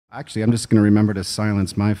Actually, I'm just going to remember to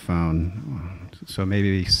silence my phone, so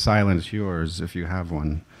maybe silence yours if you have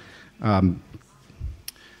one.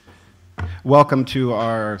 Welcome to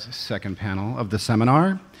our second panel of the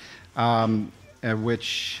seminar,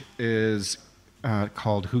 which is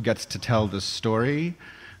called Who Gets to Tell the Story?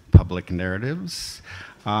 Public Narratives.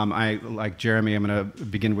 Like Jeremy, I'm going to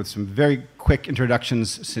begin with some very quick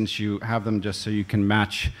introductions since you have them, just so you can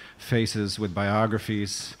match faces with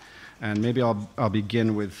biographies. And maybe I'll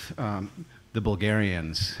begin with the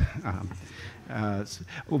Bulgarians.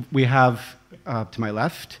 We have, to my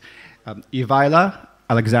left, Ivayla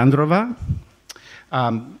Aleksandrova,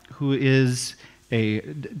 who is a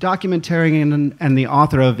documentarian and the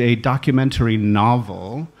author of a documentary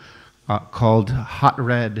novel called Hot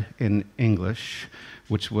Red in English,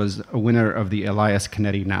 which was a winner of the Elias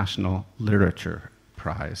Kennedy National Literature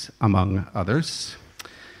Prize, among others.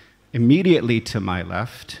 Immediately to my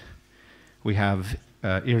left, we have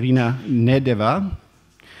Irina Nedeva,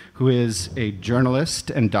 who is a journalist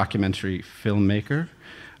and documentary filmmaker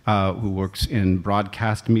who works in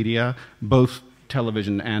broadcast media, both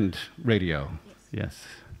television and radio. Yes.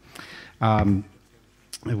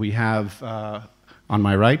 We have, on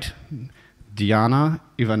my right, Diana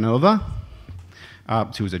Ivanova,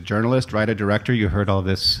 who is a journalist, writer, director. You heard all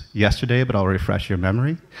this yesterday, but I'll refresh your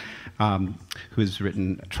memory. Who's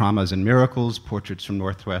written Traumas and Miracles, Portraits from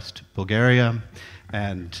Northwest Bulgaria,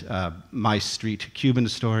 and My Street Cuban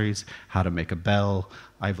Stories, How to Make a Bell,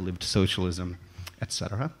 I've Lived Socialism,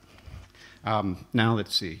 etc. Now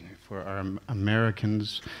let's see, for our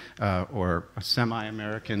Americans, or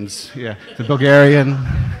semi-Americans, yeah, the Bulgarian,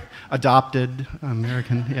 adopted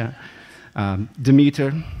American, yeah,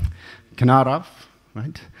 Dimiter, Kenarov,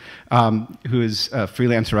 right? Who is a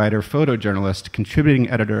freelance writer, photojournalist, contributing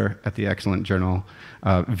editor at the excellent journal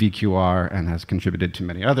VQR, and has contributed to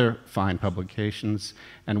many other fine publications,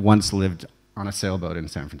 and once lived on a sailboat in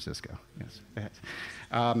San Francisco. Yes.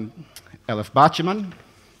 Elif Batuman,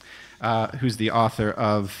 who's the author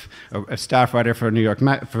of a staff writer for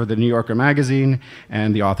the New Yorker magazine,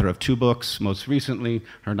 and the author of 2 books, most recently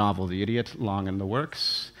her novel The Idiot, long in the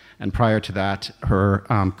works. And prior to that, her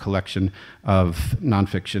collection of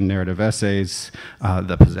nonfiction narrative essays,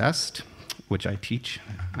 The Possessed, which I teach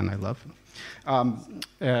and I love.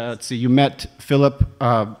 Let's see, you met Philip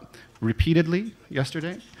repeatedly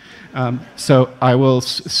yesterday. So I will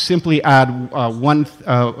simply add I'm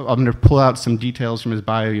going to pull out some details from his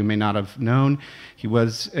bio you may not have known. He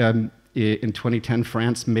was, in 2010,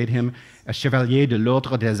 France made him a Chevalier de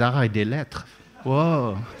l'Ordre des Arts et des Lettres.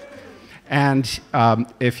 Whoa. And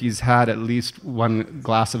if he's had at least 1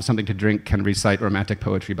 glass of something to drink, can recite romantic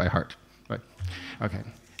poetry by heart. Right? Okay,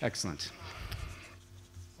 excellent.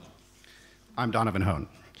 I'm Donovan Hohn.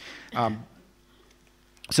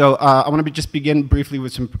 So I want to just begin briefly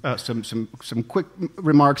with some quick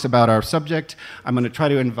remarks about our subject. I'm going to try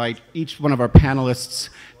to invite each one of our panelists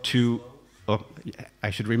to,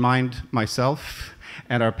 I should remind myself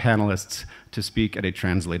and our panelists to speak at a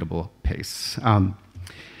translatable pace.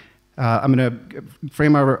 I'm going to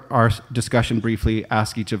frame our discussion briefly,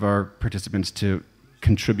 ask each of our participants to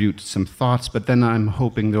contribute some thoughts, but then I'm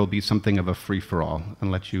hoping there'll be something of a free-for-all and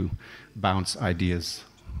let you bounce ideas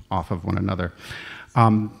off of one another.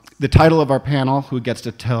 The title of our panel, Who Gets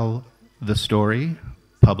to Tell the Story?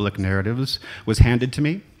 Public Narratives, was handed to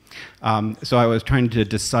me. So I was trying to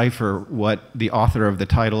decipher what the author of the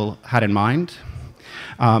title had in mind,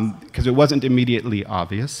 because it wasn't immediately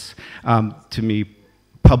obvious to me.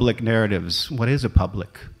 Public narratives. What is a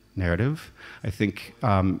public narrative? I think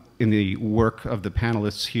in the work of the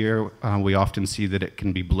panelists here, we often see that it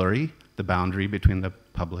can be blurry, the boundary between the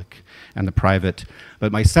public and the private.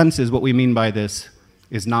 But my sense is what we mean by this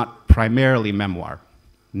is not primarily memoir.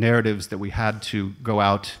 Narratives that we had to go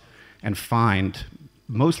out and find,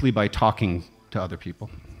 mostly by talking to other people.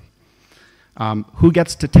 Who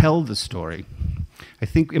gets to tell the story? I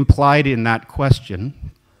think implied in that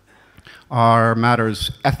question are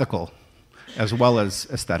matters ethical as well as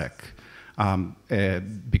aesthetic.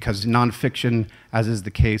 Because nonfiction, as is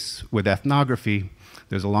the case with ethnography,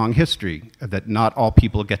 there's a long history that not all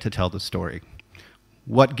people get to tell the story.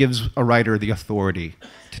 What gives a writer the authority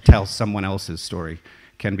to tell someone else's story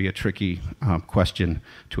can be a tricky question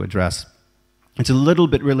to address. It's a little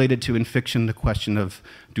bit related to, in fiction, the question of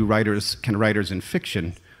can writers in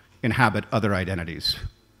fiction inhabit other identities?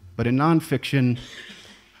 But in nonfiction,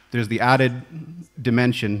 there's the added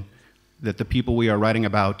dimension that the people we are writing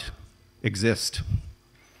about exist.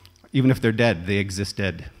 Even if they're dead, they exist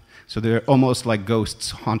dead. So they're almost like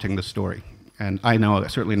ghosts haunting the story. And I know,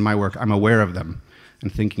 certainly in my work, I'm aware of them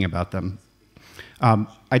and thinking about them.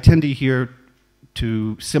 I tend to hear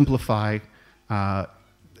to simplify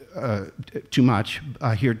too much.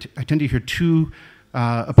 I tend to hear two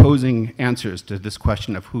opposing answers to this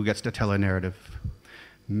question of who gets to tell a narrative.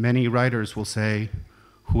 Many writers will say,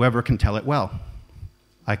 whoever can tell it well.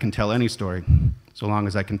 I can tell any story, so long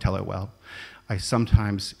as I can tell it well. I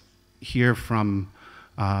sometimes hear from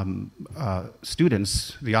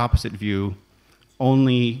students the opposite view: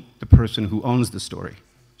 only the person who owns the story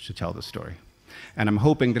should tell the story. And I'm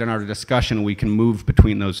hoping that in our discussion we can move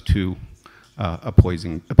between those two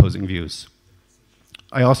opposing views.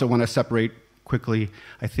 I also want to separate quickly,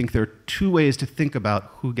 I think there are two ways to think about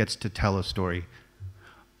who gets to tell a story.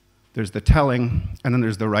 There's the telling, and then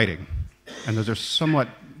there's the writing. And those are somewhat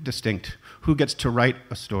distinct. Who gets to write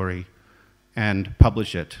a story and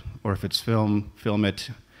publish it, or if it's film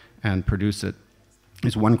it and produce it,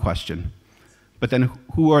 is one question. But then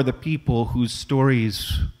who are the people whose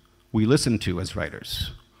stories we listen to as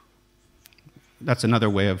writers? That's another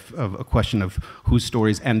way of a question of whose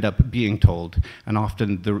stories end up being told. And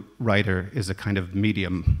often the writer is a kind of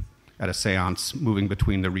medium at a seance, moving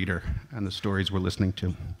between the reader and the stories we're listening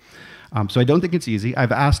to. So I don't think it's easy.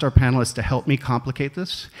 I've asked our panelists to help me complicate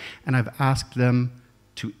this, and I've asked them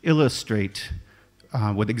to illustrate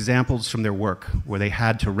with examples from their work where they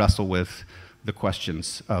had to wrestle with the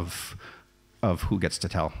questions of who gets to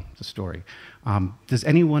tell the story. Does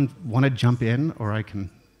anyone want to jump in, or I can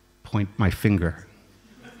point my finger?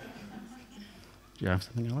 Do you have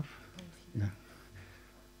something, Elif? Yeah.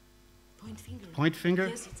 Point finger. Point finger?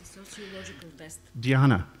 Yes, it's a sociological test.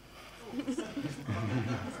 Diana.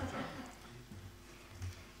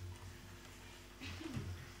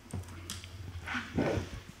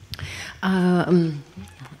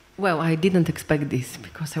 Well, I didn't expect this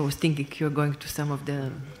because I was thinking you're going to some of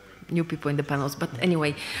the new people in the panels. But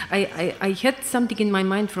anyway, I had something in my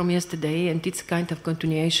mind from yesterday, and it's kind of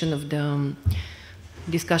continuation of the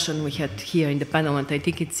discussion we had here in the panel, and I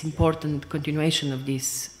think it's important continuation of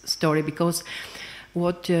this story because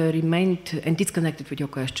what remained, and it's connected with your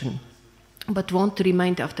question, but what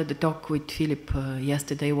remained after the talk with Philip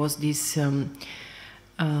yesterday was this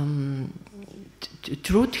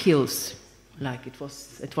truth hills, like it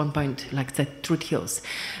was at one point like that, truth hills.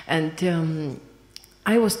 And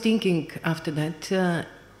I was thinking after that,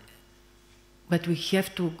 but we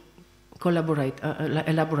have to collaborate,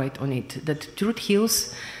 elaborate on it, that truth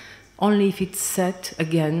heals only if it's said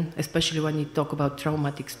again, especially when you talk about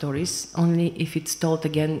traumatic stories, only if it's told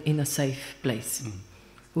again in a safe place. Mm.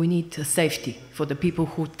 We need a safety for the people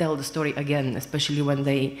who tell the story again, especially when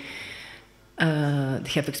they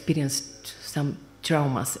have experienced some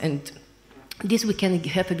traumas. And this we can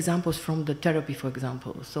have examples from the therapy, for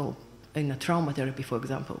example. So in a trauma therapy, for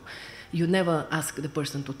example, you never ask the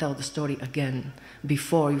person to tell the story again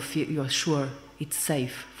before you are sure it's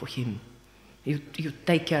safe for him. You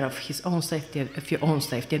take care of his own safety, of your own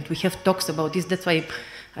safety. And we have talks about this. That's why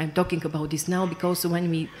I'm talking about this now, because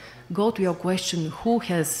when we go to your question, who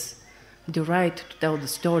has the right to tell the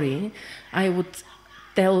story, I would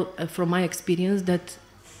tell from my experience that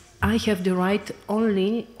I have the right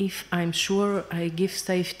only if I'm sure I give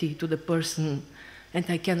safety to the person and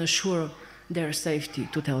I can assure their safety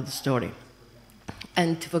to tell the story.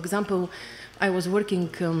 And for example, I was working,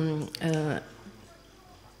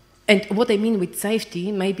 and what I mean with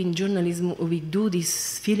safety, maybe in journalism we do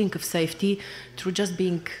this feeling of safety through just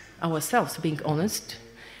being ourselves, being honest,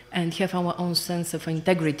 and have our own sense of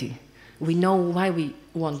integrity. We know why we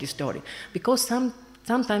want this story. Because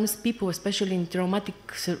sometimes people, especially in traumatic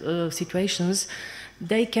situations,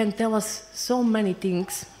 they can tell us so many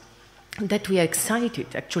things that we are excited.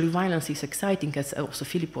 Actually, violence is exciting, as also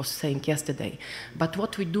Philip was saying yesterday. But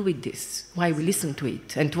what we do with this, why we listen to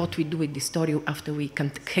it, and what we do with this story after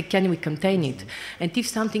can we contain it? And if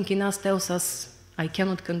something in us tells us, I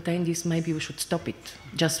cannot contain this, maybe we should stop it,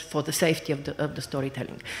 just for the safety of the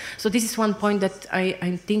storytelling. So this is one point that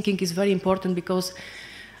I'm thinking is very important, because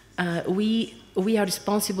we are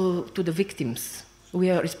responsible to the victims. We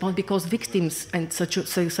are responsible because victims, and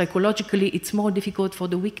psychologically it's more difficult for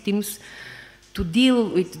the victims to deal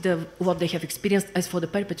with what they have experienced as for the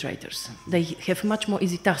perpetrators. They have much more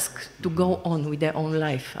easy task to go on with their own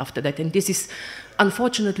life after that. And this is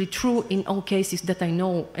unfortunately true in all cases that I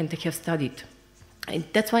know and I have studied. And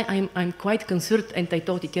that's why I'm quite concerned, and I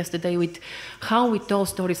thought it yesterday, with how we tell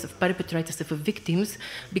stories of perpetrators, of victims,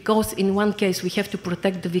 because in one case we have to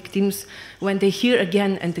protect the victims. When they hear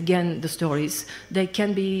again and again the stories, they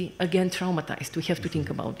can be again traumatized. We have to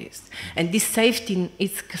think about this. And this safety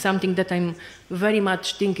is something that I'm very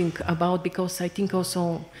much thinking about, because I think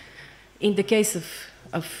also in the case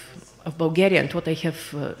of Bulgaria and what I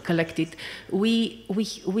have collected, we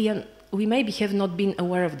we maybe have not been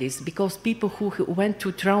aware of this, because people who went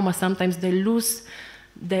through trauma, sometimes they lose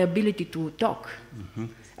the ability to talk. Mm-hmm.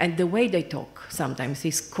 And the way they talk sometimes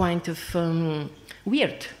is kind of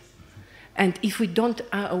weird. And if we don't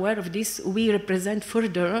are aware of this, we represent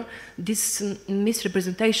further this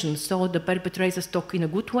misrepresentation. So the perpetrators talk in a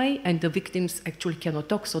good way, and the victims actually cannot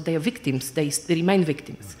talk, so they are victims, they remain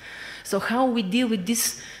victims. So how we deal with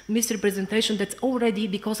this misrepresentation that's already,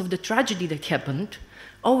 because of the tragedy that happened,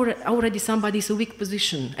 already somebody is a weak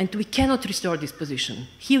position, and we cannot restore this position.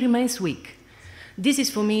 He remains weak. This is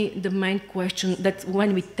for me the main question, that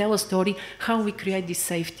when we tell a story, how we create this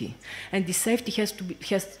safety. And this safety has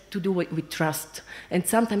to do with trust. And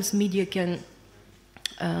sometimes media can,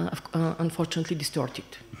 unfortunately, distort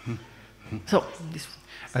it. Mm-hmm. So this.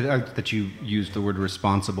 I like that you used the word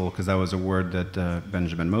responsible, because that was a word that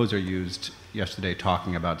Benjamin Moser used yesterday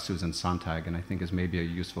talking about Susan Sontag, and I think is maybe a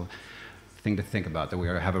useful thing to think about, that we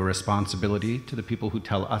have a responsibility to the people who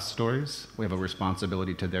tell us stories. We have a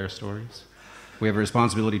responsibility to their stories. We have a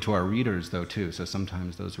responsibility to our readers, though, too, so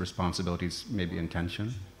sometimes those responsibilities may be in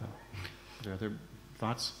tension. Are there other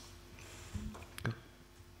thoughts? Go.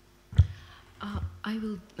 I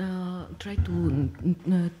will try to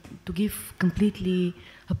give completely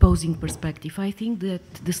opposing perspective. I think that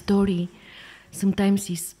the story sometimes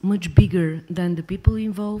is much bigger than the people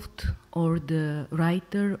involved, or the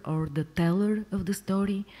writer, or the teller of the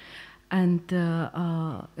story. And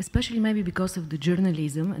especially maybe because of the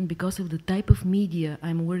journalism and because of the type of media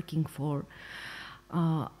I'm working for,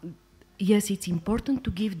 yes, it's important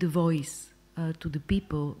to give the voice to the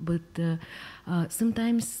people, but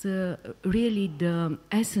sometimes really the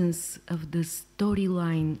essence of the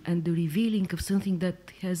storyline and the revealing of something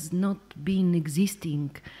that has not been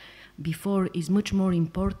existing before is much more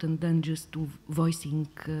important than just to voicing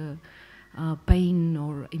pain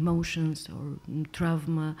or emotions or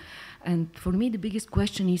trauma. And for me the biggest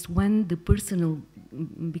question is when the personal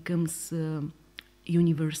becomes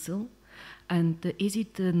universal, and is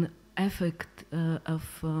it an effect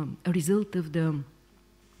of a result of the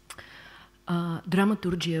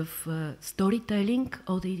dramaturgy of storytelling,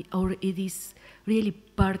 or it is really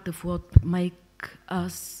part of what make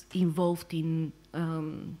us involved in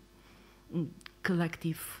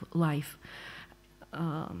collective life.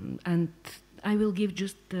 And I will give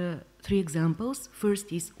just 3 examples.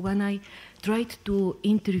 First is when I tried to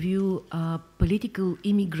interview a political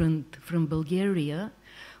immigrant from Bulgaria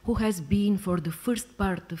who has been for the first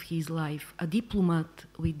part of his life a diplomat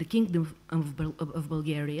with the Kingdom of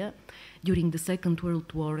Bulgaria during the Second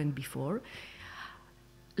World War and before.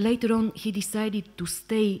 Later on, he decided to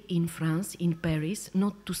stay in France, in Paris,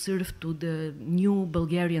 not to serve to the new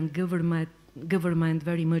Bulgarian government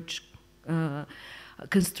very much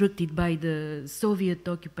constructed by the Soviet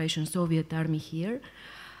occupation, Soviet army here,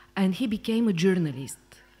 and he became a journalist.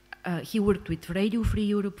 He worked with Radio Free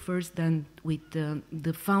Europe first, then with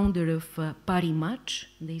the founder of Paris Match,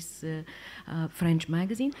 this French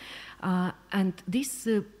magazine, and this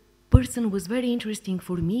person was very interesting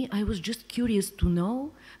for me. I was just curious to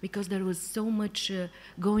know, because there was so much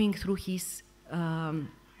going through his,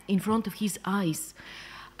 in front of his eyes.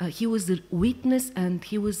 He was a witness, and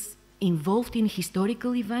he was involved in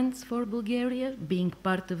historical events for Bulgaria, being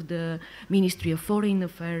part of the Ministry of Foreign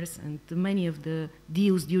Affairs, and many of the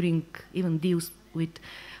deals during, even deals with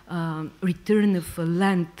return of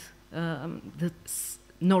land, the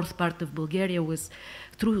north part of Bulgaria was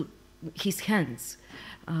through his hands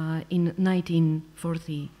in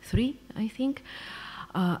 1943, I think.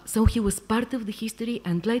 So he was part of the history,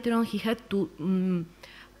 and later on he had to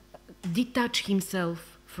detach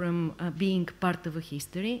himself from being part of a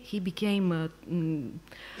history. He became a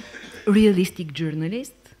realistic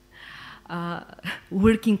journalist,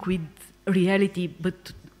 working with reality,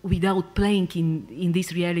 but without playing in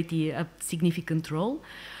this reality a significant role.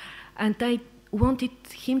 And I wanted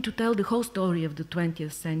him to tell the whole story of the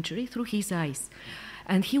 20th century through his eyes.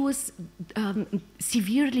 And he was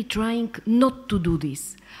severely trying not to do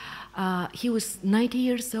this. He was 90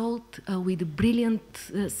 years old with a brilliant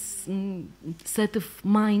set of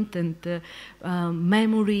mind and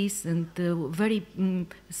memories, and very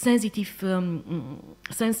sensitive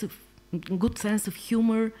good sense of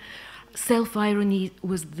humor. Self-irony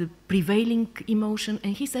was the prevailing emotion,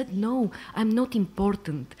 and he said, "No, I'm not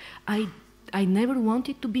important. I never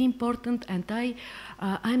wanted to be important, and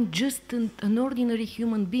I'm just an ordinary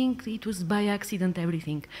human being. It was by accident,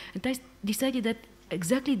 everything." And I decided that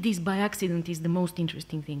exactly this by accident is the most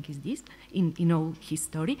interesting thing, is this, in all his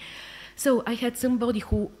story. So I had somebody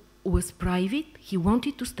who was private, he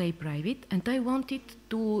wanted to stay private, and I wanted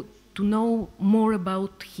to know more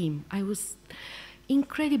about him. I was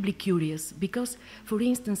incredibly curious because, for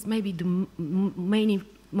instance, maybe the main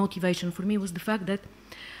motivation for me was the fact that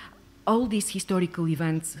all these historical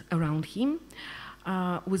events around him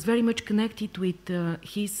was very much connected with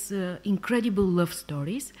his incredible love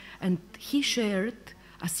stories, and he shared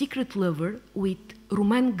a secret lover with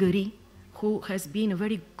Roman Gary, who has been a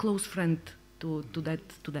very close friend to that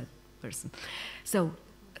person. So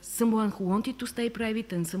someone who wanted to stay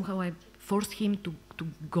private, and somehow I forced him to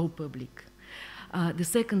go public. The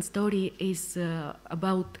second story is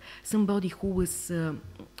about somebody who was a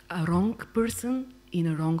wrong person in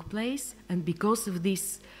a wrong place, and because of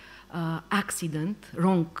this accident,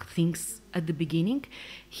 wrong things at the beginning,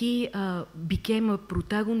 he became a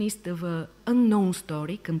protagonist of an unknown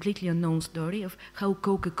story, completely unknown story, of how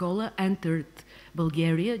Coca-Cola entered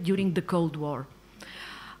Bulgaria during the Cold War.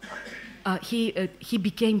 He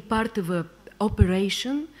became part of an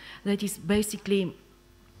operation that is basically,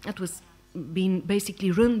 that was being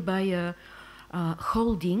basically run by a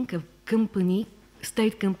holding, a company,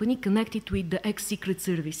 state company connected with the ex-secret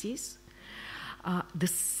services. The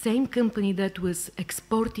same company that was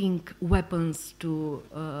exporting weapons to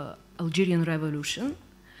Algerian Revolution,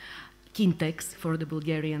 Kintex for the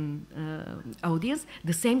Bulgarian audience,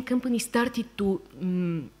 the same company started to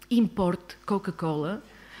import Coca-Cola.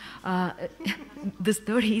 The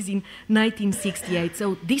story is in 1968.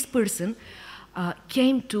 So this person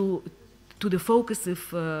came to the focus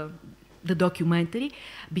of the documentary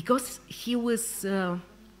because he was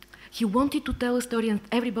he wanted to tell a story, and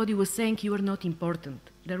everybody was saying you are not important.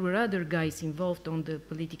 There were other guys involved on the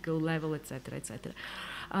political level, etc., etc.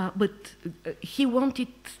 But he wanted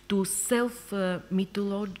to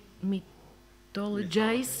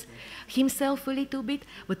mythologize himself a little bit,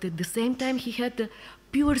 but at the same time he had a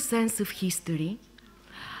pure sense of history.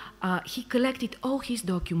 He collected all his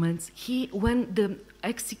documents. When the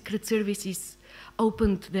ex-secret services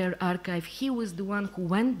opened their archive, he was the one who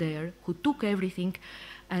went there, who took everything,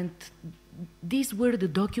 and these were the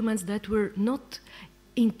documents that were not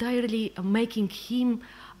entirely making him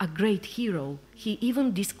a great hero. He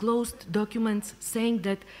even disclosed documents saying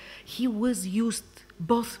that he was used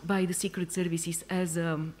both by the secret services as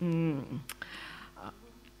an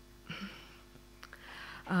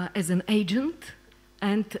agent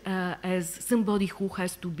and as somebody who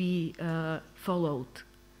has to be followed.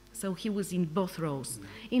 So he was in both roles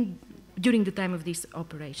during the time of this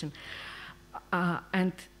operation.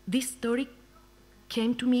 And this story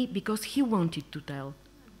came to me because he wanted to tell.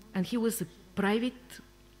 And he was a private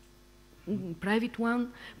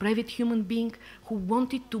human being who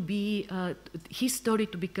wanted to be, his story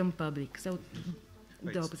to become public. So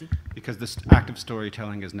the opposite. Because this act of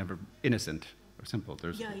storytelling is never innocent or simple.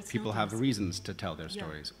 People have reasons to tell their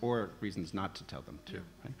stories or reasons not to tell them too.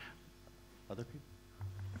 Right? Other people?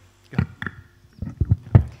 Yeah.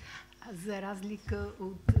 За разлика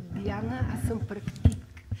от Диана, аз съм практик.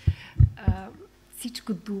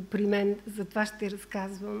 Всичкото при мен, затова ще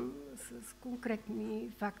разказвам с конкретни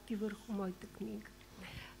факти върху моята книга.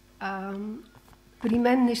 При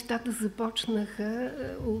мен нещата започнаха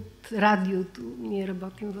от радиото. Ние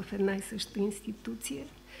работим в една и съща институция.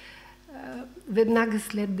 Веднага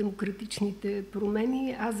след демократичните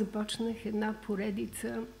промени аз започнах една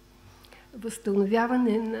поредица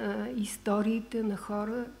възстановяване на историите на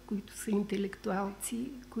хора, които са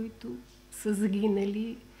интелектуалци, които са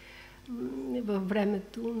загинали във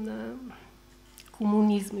времето на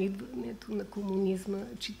комунизма, идването на комунизма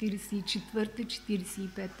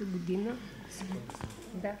 44-45 година.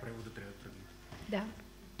 Да. Да.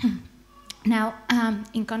 Now,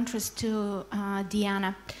 in contrast to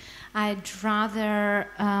Diana, I'd rather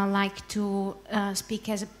like to speak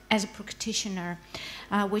as a practitioner,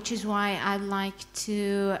 which is why I'd like to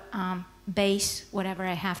base whatever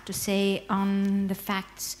I have to say on the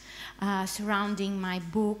facts surrounding my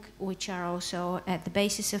book, which are also at the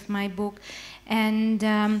basis of my book. And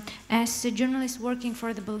as a journalist working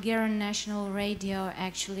for the Bulgarian National Radio,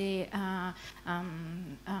 actually,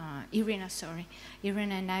 Irina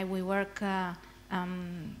and I, we work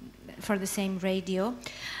for the same radio.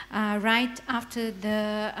 Right after the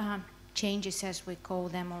changes, as we call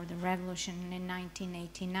them, or the revolution in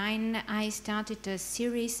 1989, I started a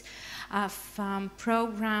series of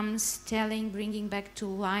programs bringing back to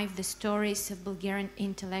life the stories of Bulgarian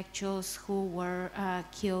intellectuals who were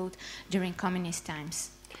killed during communist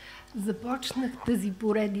times. Започнах тази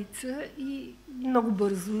поредица и много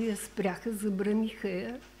бързо я спряха,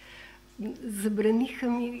 забраниха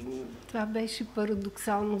ми, това беше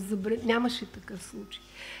парадоксално, нямаше такъв случай.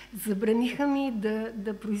 Забраниха ми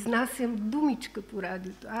да произнасям думичка по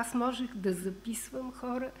радиото. Аз можех да записвам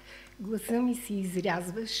хора, гласа ми се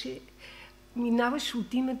изрязваше, минаваше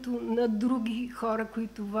от името на други хора,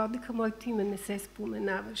 които водеха, моето име не се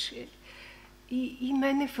споменаваше. И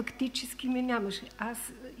мене фактически ме нямаше. Аз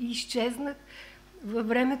изчезнах във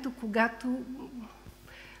времето, когато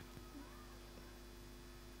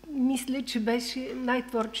мисля, че беше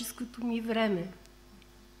най-творческото ми време.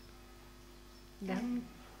 Да.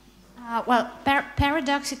 Well,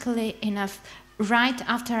 paradoxically enough, right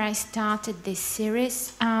after I started this series,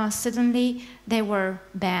 suddenly they were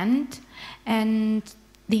banned, and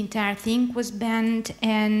the entire thing was banned,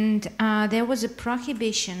 and there was a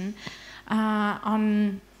prohibition on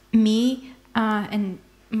me and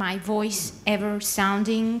my voice ever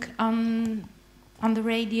sounding on the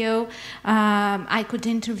radio. I could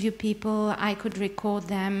interview people, I could record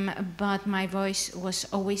them, but my voice was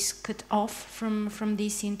always cut off from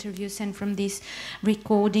these interviews and from these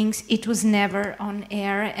recordings. It was never on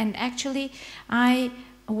air, and actually I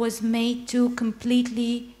was made to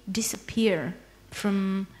completely disappear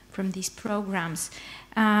from these programs.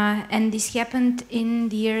 And this happened in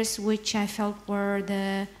the years which I felt were the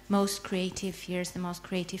most creative years, the most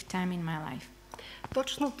creative time in my life.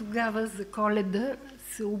 Точно тогава за Коледа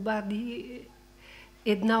се обади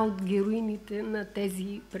една от героините на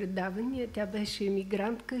тези предавания. Тя беше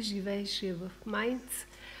емигрантка, живееше в Майнц.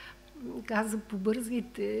 Каза,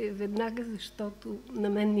 побързайте веднага, защото на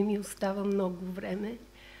мен не ми остава много време.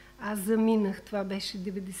 Аз заминах, това беше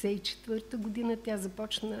 1994 година. Тя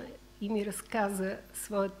започна и ми разказа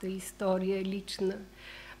своята история лична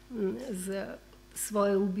за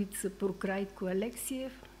своя убит съпруг Райко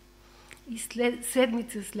Алексиев. И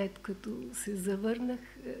седмица след като се завърнах,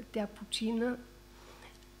 тя почина.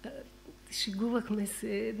 Шегувахме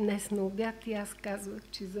се днес на обяд и аз казвах,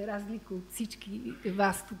 че за разлика от всички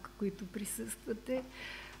вас тук, които присъствате,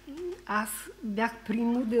 аз бях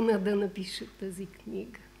принудена да напиша тази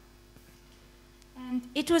книга. And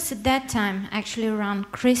it was at that time, actually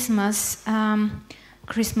around Christmas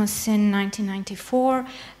in 1994,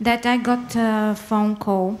 that I got a phone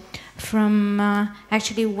call from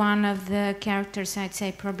actually one of the characters, I'd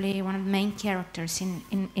say probably one of the main characters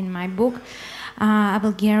in my book, a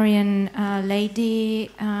Bulgarian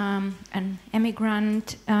lady, an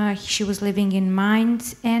immigrant. She was living in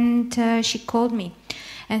Mainz, and she called me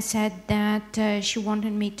and said that she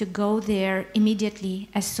wanted me to go there immediately,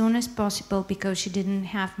 as soon as possible, because she didn't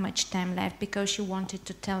have much time left, because she wanted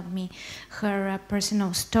to tell me her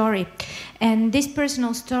personal story. And this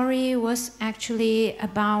personal story was actually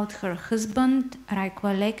about her husband, Rayko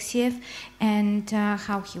Alexiev, and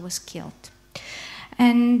how he was killed.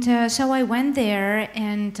 And so I went there,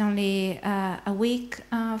 and only a week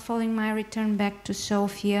following my return back to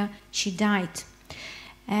Sofia, she died.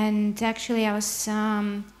 And actually I was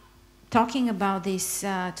talking about this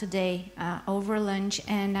today over lunch,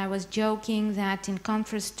 and I was joking that in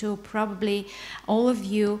contrast to probably all of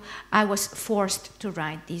you, I was forced to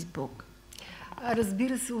write this book.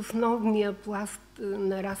 Разбира се, основният пласт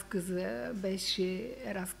на разказа беше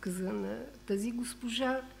разказа на тази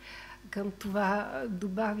госпожа. Към това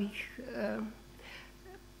добавих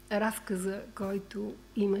разказа, който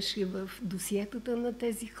имаше в досиетата на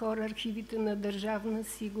тези хора, архивите на Държавна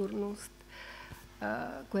сигурност,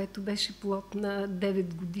 което беше плод на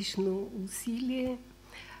 9-годишно усилие.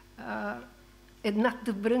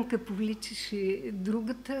 Едната брънка повличаше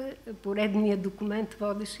другата, поредният документ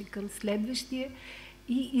водеше към следващия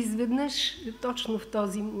и изведнъж, точно в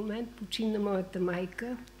този момент, почина моята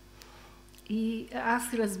майка. И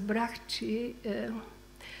аз разбрах, че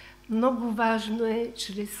много важно е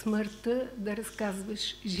чрез смъртта да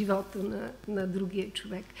разказваш живота на другия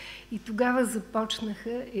човек. И тогава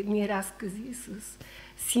започнаха едни разкази с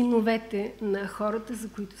синовете на хората, за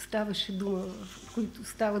които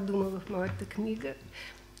става дума в моята книга.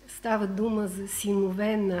 Става дума за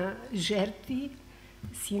синове на жертви,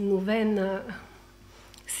 синове на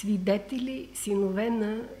свидетели, синове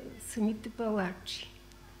на самите палачи.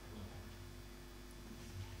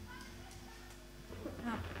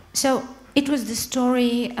 So it was the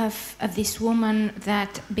story of this woman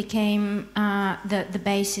that became the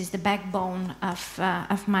basis, the backbone of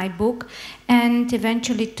my book, and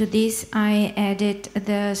eventually to this I added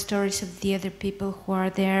the stories of the other people who are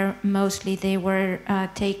there. Mostly they were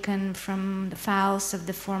taken from the files of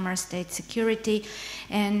the former state security,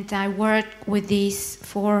 and I worked with this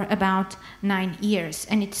for about 9 years.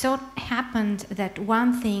 And it so happened that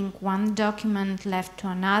one document led to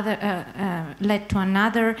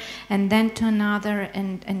another, and then to another,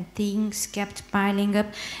 and things kept piling up.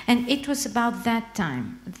 And it was about that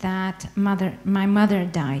time that my mother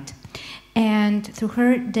died. And through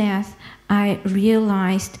her death, I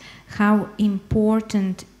realized how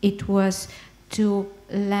important it was to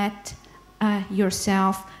let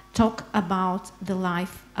yourself talk about the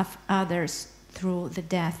life of others through the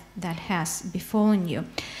death that has befallen you.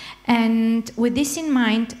 And with this in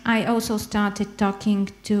mind, I also started talking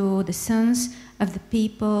to the sons of the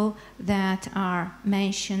people that are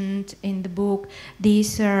mentioned in the book.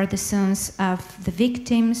 These are the sons of the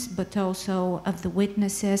victims, but also of the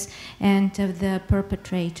witnesses and of the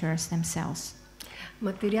perpetrators themselves.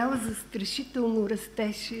 Материалът застрашително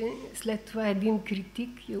растеше. След това един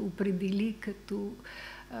критик я определи като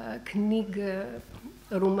книга,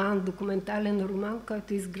 роман, документален роман,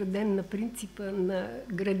 който е изграден на принципа на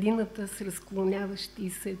градината с разклоняващи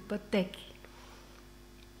се пътеки.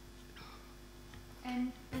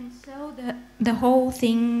 And so the whole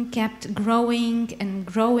thing kept growing,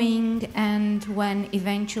 and when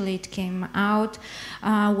eventually it came out,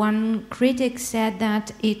 one critic said that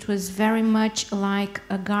it was very much like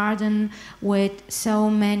a garden with so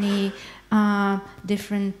many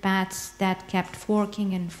different paths that kept forking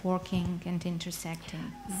and intersecting.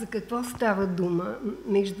 За какво става дума?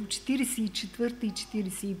 Между 1944 и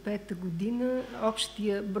 1945 година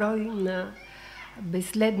общия брой на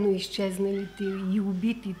безследно изчезналите и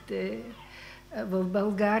убитите в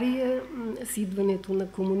България с идването на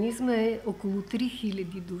комунизма е около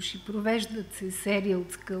 3000 души. Провеждат се серия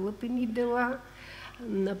от скалъпени дела.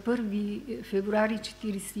 На 1 февруари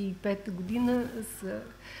 1945 година са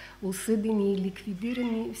осъдени и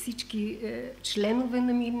ликвидирани всички членове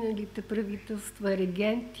на миналите правителства,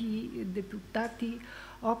 регенти, депутати,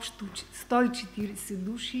 общо 140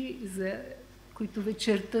 души, за които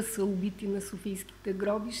вечерта са убити на софийските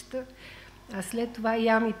гробища, а след това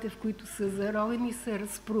ямите, в които са заровени, са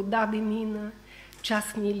разпродадени на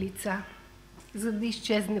частни лица, за да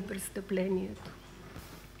изчезне престъплението.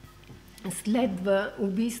 Следва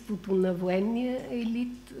убийството на военния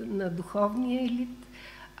елит, на духовния елит,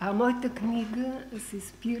 а моята книга се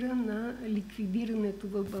спира на ликвидирането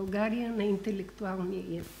в България на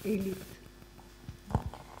интелектуалния елит.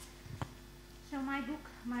 So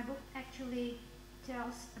my book actually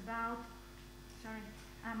tells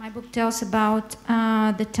about,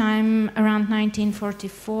 the time around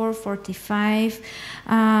 1944-45,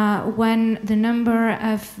 when the number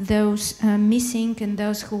of those missing and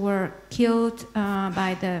those who were killed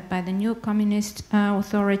by the new communist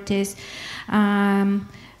authorities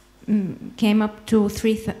came up to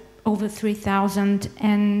over 3,000,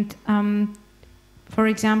 and for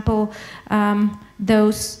example,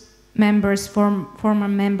 those members, former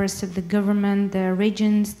members of the government, the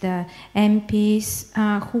regents, the MPs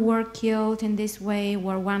who were killed in this way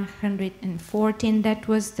were 114. That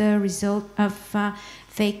was the result of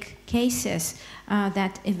fake cases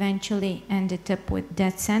that eventually ended up with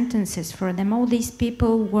death sentences for them. All these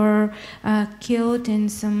people were killed in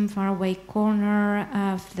some faraway corner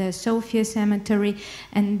of the Sofia cemetery,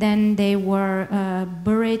 and then they were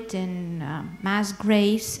buried in mass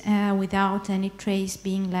graves without any trace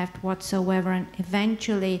being left whatsoever. And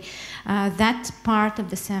eventually that part of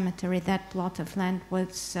the cemetery, that plot of land,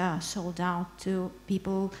 was sold out to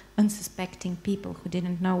people, unsuspecting people who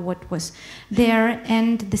didn't know what was there.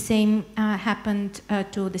 And the same happened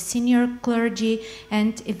to the senior clergy,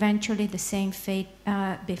 and eventually the same fate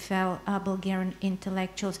befell Bulgarian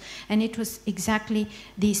intellectuals. And it was exactly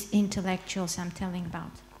these intellectuals I'm telling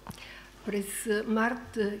about. През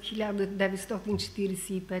март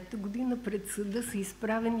 1945 година пред съда са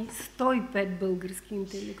изправени 105 български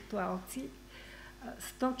интелектуалци.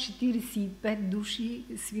 145 души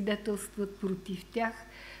свидетелстват против тях.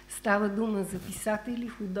 Става дума за писатели,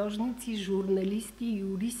 художници, журналисти,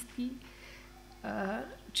 юристи.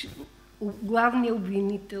 Главният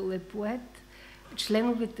обвинител е поет.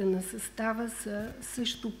 Членовете на състава са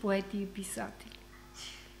също поети и писатели.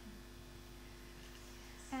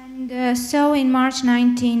 And so in March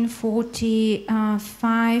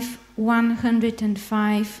 1945,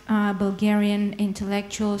 105 Bulgarian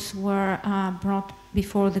intellectuals were brought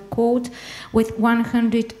before the court, with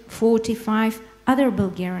 145 other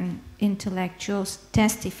Bulgarian intellectuals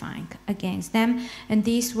testifying against them. And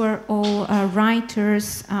these were all writers,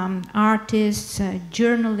 artists,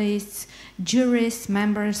 journalists, jurists,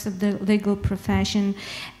 members of the legal profession,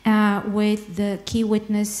 with the key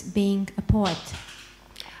witness being a poet.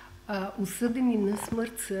 Осъдени на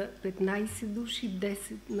смърт са 15 души, 10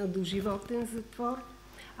 на доживотен затвор,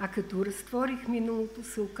 а като разтворих миналото,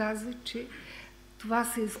 се оказа, че това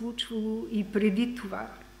се е случвало и преди това.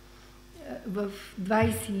 В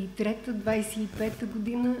 23-25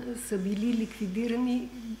 година са били ликвидирани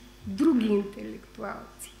други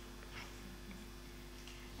интелектуалци.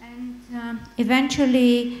 And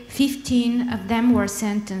eventually 15 of them were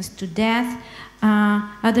sentenced to death.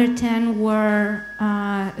 Other 10 were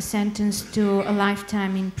sentenced to a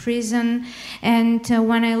lifetime in prison. And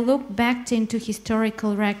when I looked back into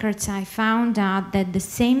historical records, I found out that the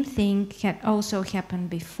same thing had also happened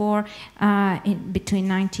before, between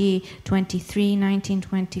 1923 and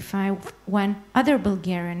 1925, when other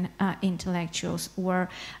Bulgarian intellectuals were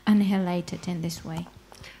annihilated in this way.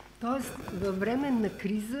 Тоест, във време на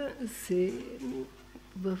криза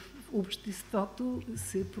в обществото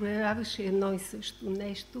се проявяваше едно и също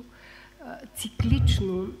нещо.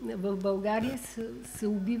 Циклично в България са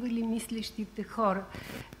убивали мислещите хора.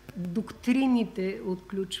 Доктрините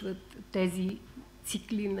отключват тези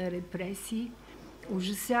цикли на репресии.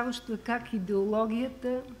 Ужасяващо е как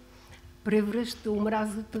идеологията превръща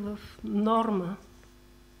омразата в норма.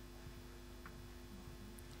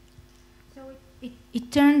 It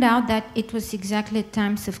turned out that it was exactly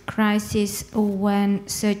times of crisis when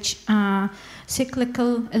such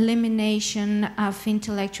cyclical elimination of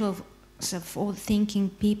intellectuals, of all thinking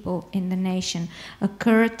people in the nation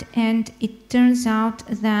occurred, and it turns out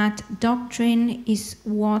that doctrine is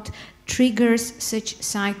what triggers such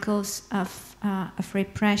cycles of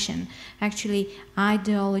repression. Actually,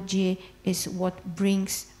 ideology is what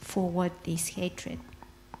brings forward this hatred.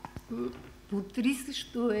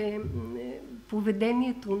 Потрисащо е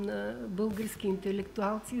поведението на български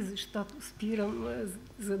интелектуалци, защото спирам,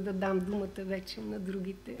 за да дам думата вече на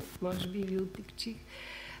другите, може би ви отекчих,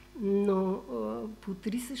 но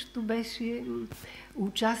потрисащо беше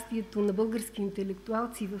участието на български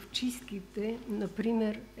интелектуалци в чистките.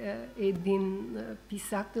 Например, един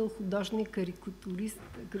писател, художник, карикатурист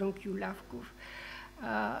Крон Кюлявков,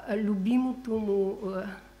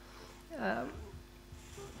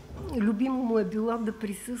 любимо му е било да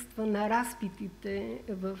присъства на разпитите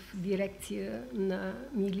в дирекция на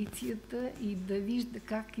милицията и да вижда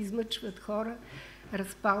как измъчват хора,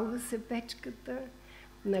 разпалва се печката,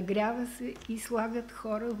 нагрява се и слагат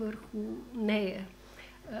хора върху нея.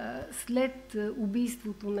 След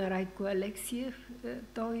убийството на Райко Алексиев,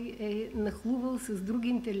 той е нахлувал с други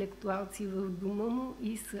интелектуалци в дома му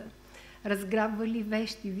и са разграбвали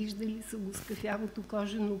вещи, виждали са го с кафявото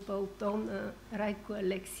кожено палто на Райко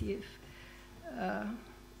Алексиев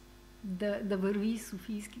да върви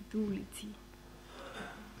Софийските улици.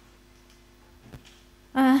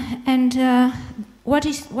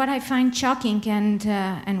 What I find shocking,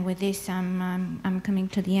 and with this I'm coming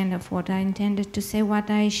to the end of what I intended to say. What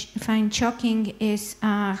I find shocking is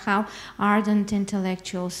how ardent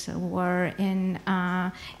intellectuals were in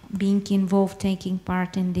being involved, taking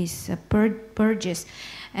part in these purges.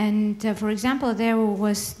 And for example, there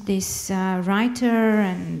was this writer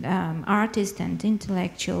and artist and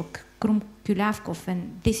intellectual Kulavkov, and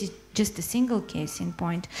this is just a single case in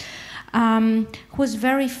point, who was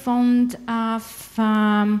very fond of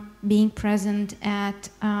being present at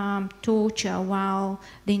torture while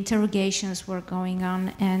the interrogations were going on,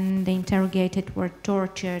 and the interrogated were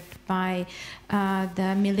tortured by the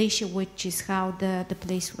militia, which is how the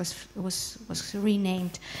police was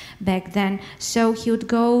renamed back then. So he would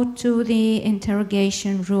go to the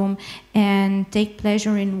interrogation room and take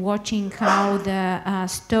pleasure in watching how the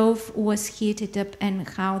stove was heated up and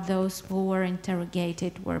how those who were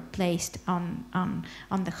interrogated were placed on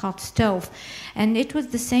the hot stove. And it was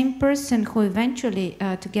the same person who eventually,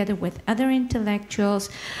 together with other intellectuals,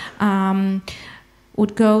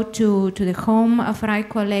 would go to the home of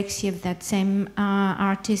Rayko Alexiev, that same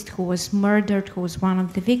artist who was murdered, who was one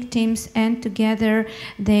of the victims, and together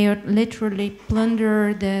they literally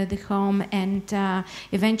plundered the home, and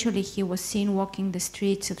eventually he was seen walking the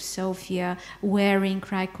streets of Sofia wearing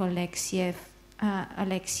Rayko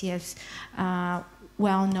Alexiev's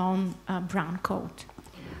well-known brown coat.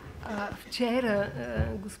 Вчера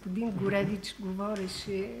господин Гоуревитч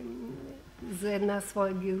говореше за една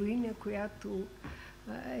своя героиня, която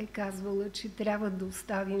е казвала, че трябва да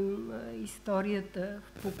оставим историята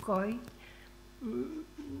в покой.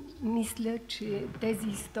 Мисля, че тези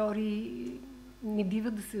истории не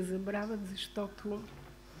бива да се забравят, защото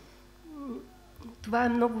това е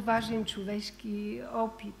много важен човешки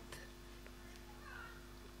опит.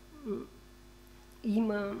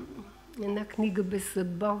 Има една книга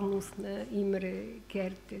 „Безсъдбовност“ на Имре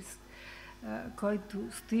Кертес, който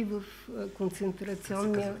стои в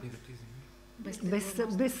концентрационния...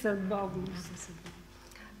 Безсъдбовност.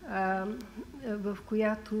 В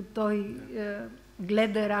която той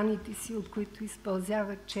гледа раните си, от които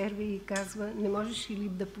изпълзяват черви, и казва: не можеш ли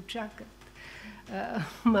да почакат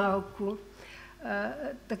малко?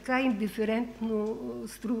 Така индиферентно,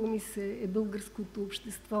 струва ми се, е българското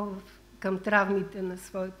общество в към травмите на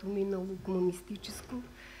своето минало комунистическо.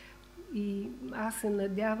 И аз се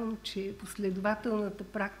надявам, че последователната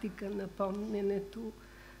практика на помненето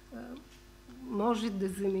може да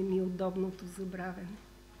замени удобното забравяне.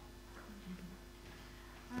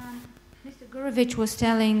 Mr. Gourevitch was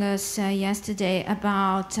telling us yesterday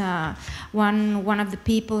about one of the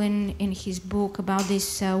people in his book, about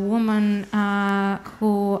this woman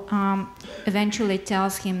who eventually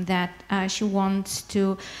tells him that she wants to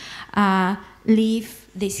leave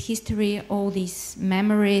this history, all these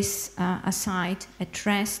memories aside at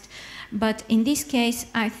rest. But in this case,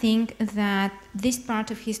 I think that this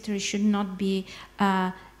part of history should not be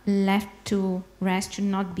left to rest,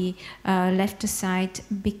 should not be left aside,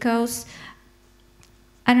 because,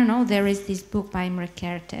 I don't know, there is this book by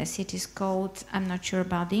Methodius. It is called, I'm not sure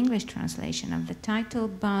about the English translation of the title,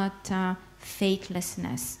 but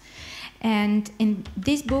Faithlessness. And in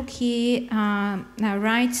this book, he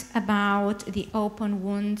writes about the open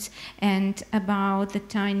wounds and about the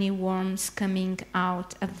tiny worms coming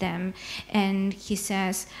out of them. And he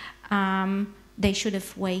says they should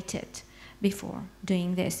have waited before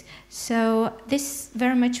doing this. So this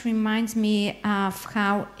very much reminds me of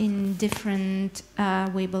how indifferent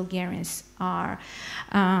we Bulgarians are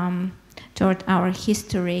toward our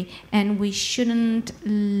history, and we shouldn't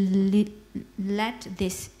let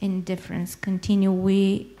this indifference continue.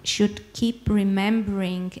 We should keep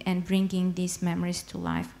remembering and bringing these memories to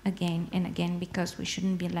life again and again, because we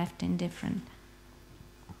shouldn't be left indifferent.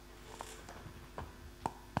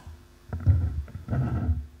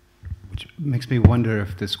 Which makes me wonder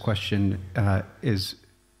if this question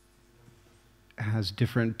has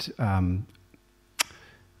different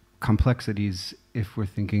complexities if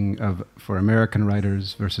we're thinking of for American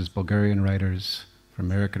writers versus Bulgarian writers, for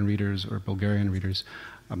American readers or Bulgarian readers.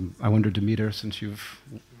 I wonder, Dimiter, since you've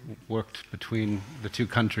worked between the two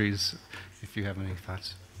countries, if you have any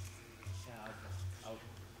thoughts.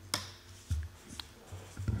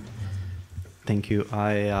 Thank you.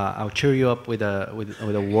 I'll cheer you up with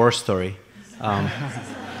a war story.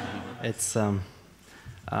 It's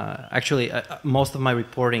actually most of my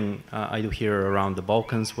reporting I do here around the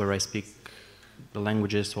Balkans, where I speak the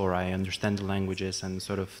languages or I understand the languages and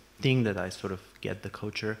sort of think that I sort of get the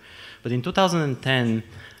culture. But in 2010,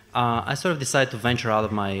 I sort of decided to venture out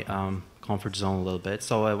of my comfort zone a little bit.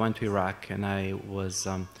 So I went to Iraq, and I was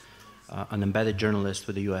an embedded journalist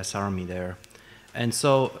with the U.S. Army there. And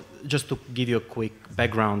so, just to give you a quick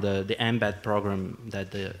background, the embed program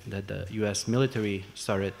that the U.S. military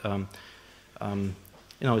started,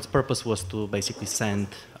 you know, its purpose was to basically send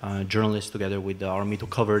journalists together with the army to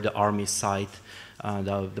cover the army site.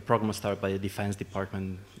 The program was started by the Defense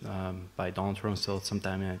Department by Donald Rumsfeld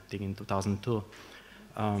sometime, I think, in 2002.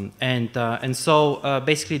 And so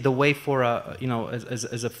basically the way for you know,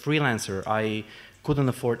 as a freelancer, I couldn't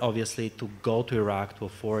afford, obviously, to go to Iraq, to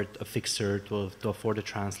afford a fixer, to afford a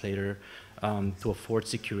translator, to afford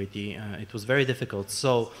security. It was very difficult.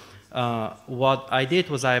 So what I did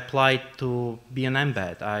was I applied to be an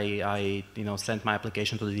embed. I you know, sent my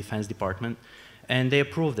application to the Defense Department, and they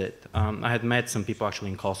approved it. I had met some people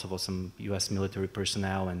actually in Kosovo, some U.S. military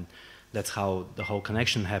personnel, and that's how the whole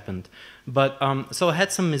connection happened. But so I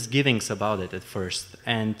had some misgivings about it at first,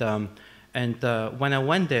 and when I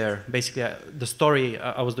went there, basically the story,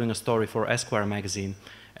 I was doing a story for Esquire magazine,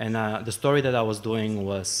 and the story that I was doing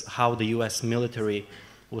was how the U.S. military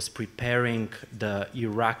was preparing the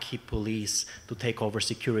Iraqi police to take over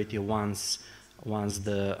security once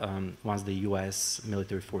the U.S.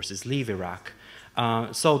 military forces leave Iraq.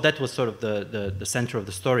 So that was sort of the center of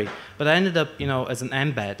the story. But I ended up, you know, as an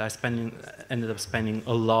embed, ended up spending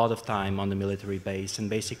a lot of time on the military base, and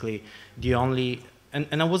basically the only,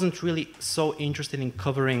 and I wasn't really so interested in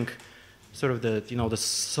covering sort of the, you know, the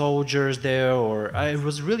soldiers there, or I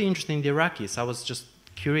was really interested in the Iraqis. I was just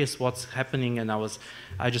curious what's happening, and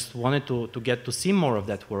I just wanted to get to see more of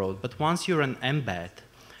that world. But once you're an embed,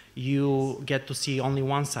 you get to see only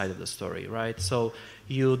one side of the story, right? So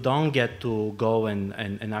you don't get to go and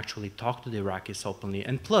actually talk to the Iraqis openly.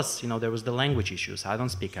 And plus, you know, there was the language issues. I don't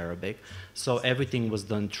speak Arabic, so everything was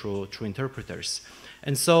done through interpreters.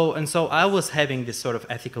 And so I was having this sort of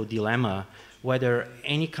ethical dilemma, whether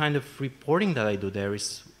any kind of reporting that I do there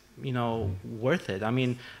is, you know, worth it. I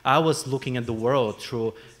mean, I was looking at the world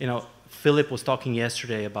through, you know, Philip was talking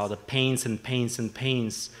yesterday about the pains and pains and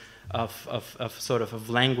pains of sort of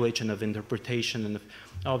language and of interpretation and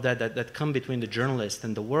of that come between the journalist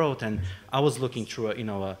and the world. And I was looking through a, you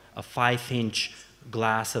know, a 5-inch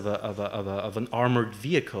glass of an armored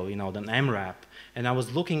vehicle, you know, an MRAP, and I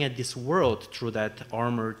was looking at this world through that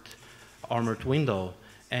armored window.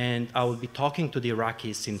 and I would be talking to the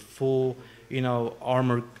Iraqis in full,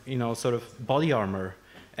 armor, sort of body armor.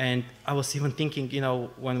 And I was even thinking,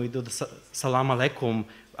 when we do the salam alaikum,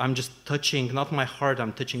 I'm just touching, not my heart,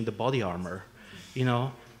 I'm touching the body armor,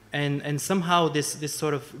 And somehow this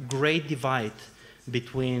sort of great divide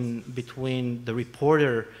between the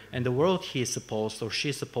reporter and the world he is supposed or she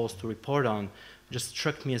is supposed to report on just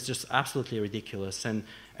struck me as just absolutely ridiculous. And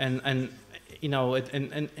I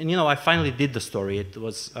finally did the story. It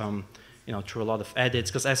was through a lot of edits,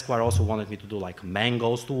 because Esquire also wanted me to do like man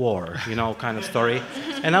goes to war, kind of story.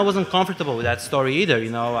 And I wasn't comfortable with that story either.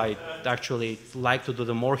 I actually like to do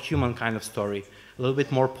the more human kind of story, a little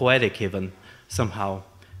bit more poetic even somehow.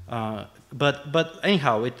 But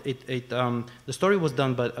anyhow, the story was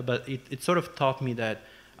done, but it sort of taught me that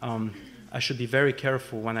I should be very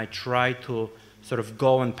careful when I try to sort of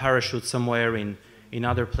go and parachute somewhere in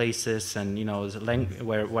other places, and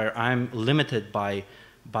where I'm limited by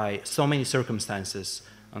so many circumstances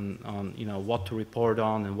on what to report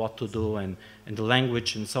on and what to do and the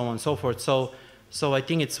language and so on and so forth. So I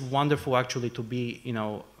think it's wonderful actually to be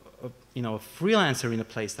a freelancer in a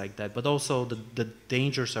place like that, but also the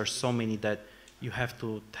dangers are so many that you have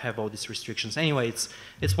to have all these restrictions. Anyway,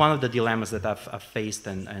 it's one of the dilemmas that I've faced,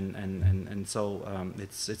 and so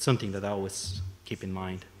it's something that I always keep in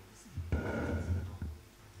mind.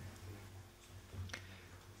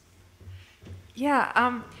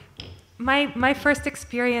 Yeah, my first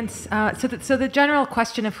experience. So the general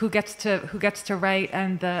question of who gets to write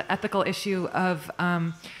and the ethical issue of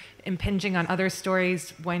impinging on other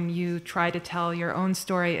stories when you try to tell your own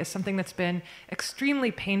story is something that's been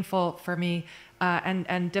extremely painful for me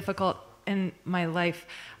and difficult in my life.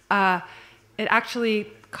 It actually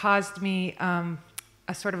caused me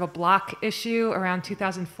a sort of a block issue around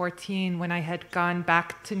 2014 when I had gone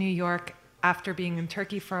back to New York after being in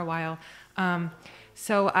Turkey for a while.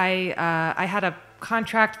 So I had a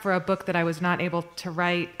contract for a book that I was not able to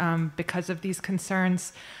write because of these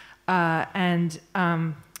concerns.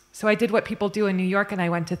 So I did what people do in New York, and I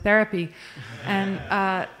went to therapy. And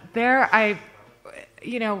there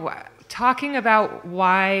talking about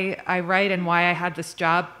why I write and why I had this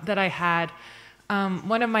job that I had,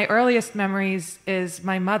 one of my earliest memories is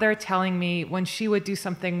my mother telling me when she would do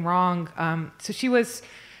something wrong. So she was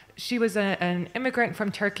an immigrant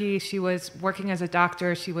from Turkey. She was working as a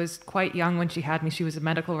doctor. She was quite young when she had me. She was a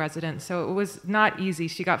medical resident. So it was not easy.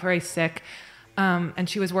 She got very sick. And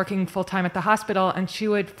she was working full-time at the hospital, and she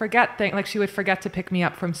would forget things, like she would forget to pick me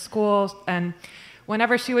up from school. And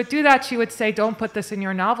whenever she would do that, she would say, "Don't put this in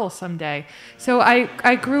your novel someday." So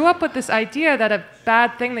I grew up with this idea that a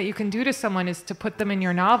bad thing that you can do to someone is to put them in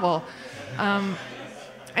your novel.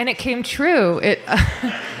 And it came true.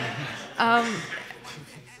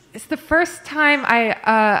 It's the first time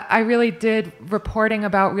I really did reporting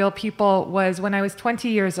about real people was when I was 20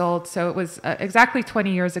 years old. So it was exactly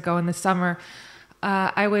 20 years ago in the summer.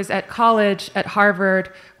 I was at college at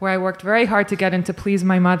Harvard, where I worked very hard to get in to please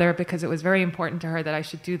my mother because it was very important to her that I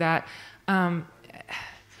should do that.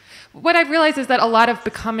 What I've realized is that a lot of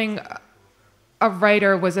becoming a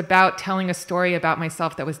writer was about telling a story about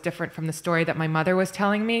myself that was different from the story that my mother was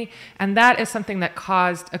telling me. And that is something that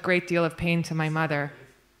caused a great deal of pain to my mother.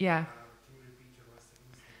 Yeah.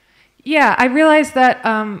 Yeah, I realized that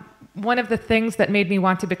one of the things that made me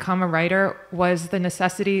want to become a writer was the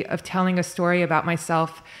necessity of telling a story about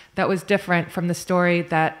myself that was different from the story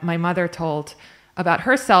that my mother told about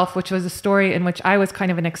herself, which was a story in which I was kind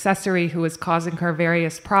of an accessory who was causing her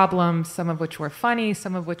various problems, some of which were funny,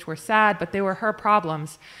 some of which were sad, but they were her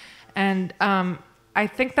problems. And I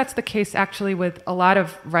think that's the case actually with a lot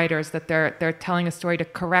of writers, that they're telling a story to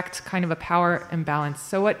correct kind of a power imbalance.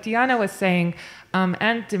 So what Diana was saying,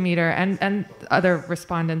 and Dimiter and other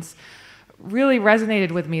respondents, really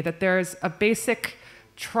resonated with me, that there's a basic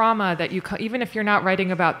trauma that you, even if you're not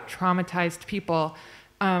writing about traumatized people,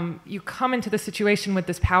 you come into the situation with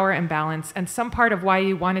this power imbalance, and some part of why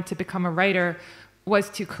you wanted to become a writer was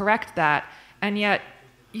to correct that, and yet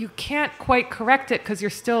you can't quite correct it because you're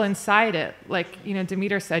still inside it. Like, you know,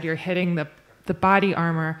 Dimiter said, you're hitting the body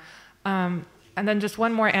armor. And then just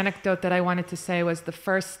one more anecdote that I wanted to say was the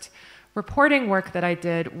first reporting work that I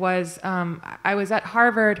did was, I was at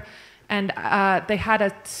Harvard, and they had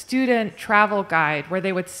a student travel guide where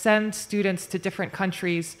they would send students to different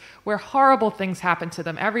countries where horrible things happened to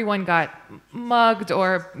them. Everyone got mugged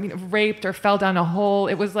or raped or fell down a hole.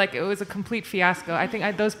 It was a complete fiasco. I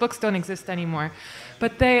think those books don't exist anymore.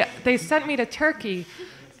 But they sent me to Turkey.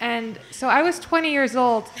 And so I was 20 years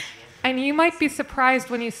old, And you might be surprised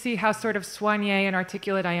when you see how sort of soigné and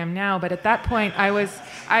articulate I am now, but at that point I was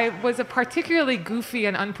a particularly goofy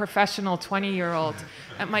and unprofessional 20-year-old.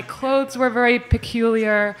 And my clothes were very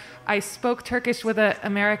peculiar. I spoke Turkish with an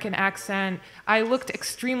American accent. I looked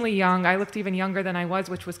extremely young. I looked even younger than I was,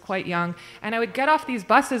 which was quite young. And I would get off these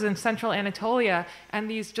buses in central Anatolia, and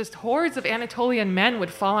these just hordes of Anatolian men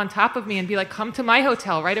would fall on top of me and be like, come to my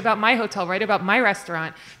hotel, write about my hotel, write about my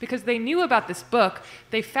restaurant, because they knew about this book.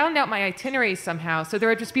 They found out my itinerary somehow. So there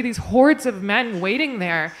would just be these hordes of men waiting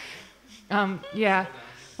there. Yeah.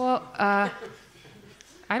 Well,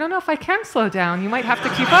 I don't know if I can slow down. You might have to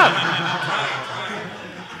keep up.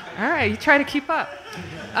 All right, you try to keep up.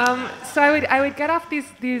 So I would get off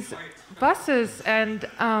these buses and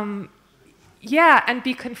and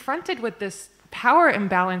be confronted with this power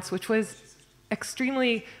imbalance, which was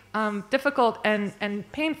extremely difficult and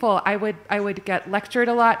painful. I would get lectured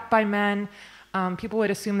a lot by men. People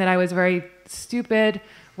would assume that I was very stupid,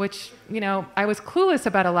 which, I was clueless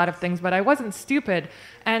about a lot of things, but I wasn't stupid.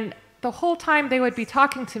 And the whole time they would be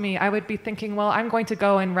talking to me, I would be thinking, well, I'm going to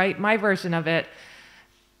go and write my version of it.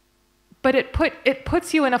 But it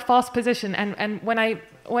puts you in a false position. And when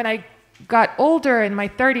I got older in my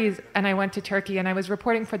 30s and I went to Turkey and I was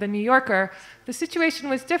reporting for The New Yorker, the situation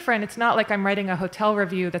was different. It's not like I'm writing a hotel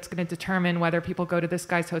review that's going to determine whether people go to this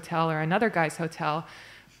guy's hotel or another guy's hotel.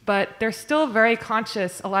 But they're still very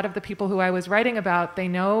conscious. A lot of the people who I was writing about, they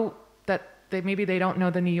know that maybe they don't know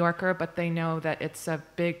The New Yorker, but they know that it's a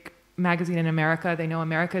big magazine in America. They know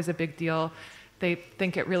America is a big deal. They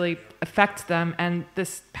think it really affects them. And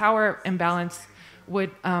this power imbalance would,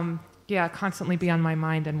 constantly be on my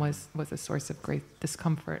mind and was a source of great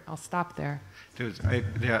discomfort. I'll stop there.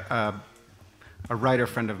 A writer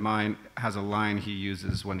friend of mine has a line he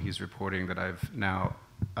uses when he's reporting that I've now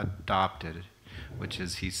adopted, which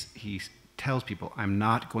is he tells people, I'm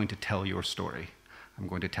not going to tell your story. I'm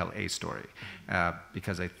going to tell a story.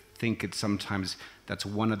 Because I think it's sometimes that's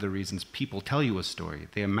one of the reasons people tell you a story.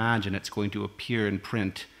 They imagine it's going to appear in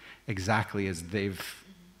print exactly as they've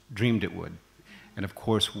dreamed it would. And of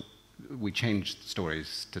course, we change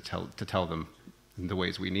stories to tell them in the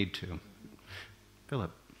ways we need to.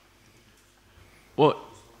 Philip. Well,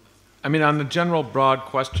 I mean, on the general broad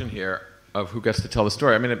question here of who gets to tell the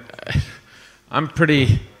story, I mean,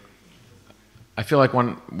 I feel like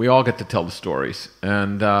we all get to tell the stories,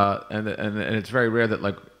 and it's very rare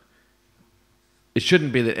that it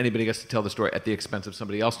shouldn't be that anybody gets to tell the story at the expense of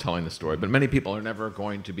somebody else telling the story. But many people are never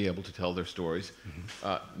going to be able to tell their stories,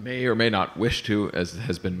 may or may not wish to, as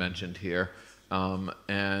has been mentioned here.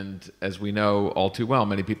 And as we know all too well,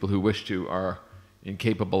 many people who wish to are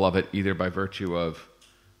incapable of it, either by virtue of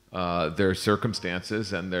their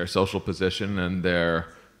circumstances and their social position and their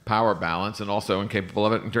power balance, and also incapable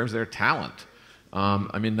of it in terms of their talent.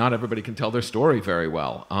 I mean, not everybody can tell their story very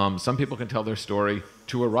well. Some people can tell their story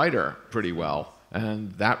to a writer pretty well,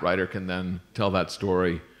 and that writer can then tell that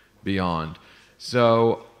story beyond.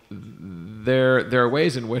 So there are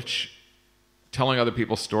ways in which telling other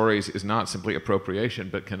people's stories is not simply appropriation,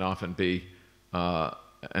 but can often be an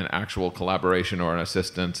actual collaboration or an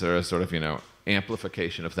assistance or a sort of,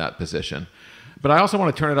 amplification of that position. But I also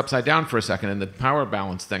want to turn it upside down for a second in the power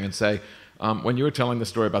balance thing and say, when you were telling the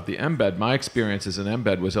story about the embed, my experience as an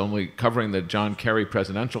embed was only covering the John Kerry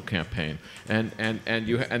presidential campaign. And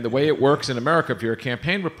the way it works in America, if you're a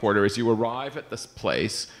campaign reporter, is you arrive at this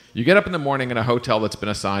place, you get up in the morning in a hotel that's been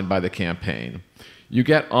assigned by the campaign, you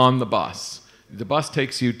get on the bus. The bus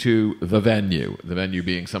takes you to the venue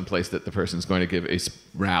being someplace that the person's going to give a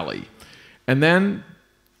rally. And then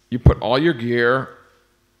you put all your gear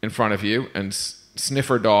in front of you, and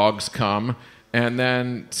sniffer dogs come, and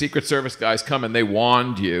then Secret Service guys come and they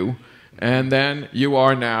wand you, and then you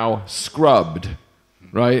are now scrubbed,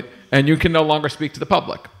 right? And you can no longer speak to the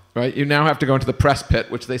public, right? You now have to go into the press pit,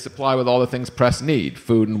 which they supply with all the things press need,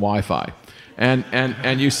 food and Wi-Fi.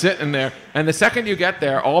 And you sit in there, and the second you get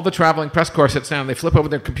there, all the traveling press corps sits down, they flip over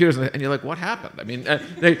their computers, and you're like, what happened? I mean,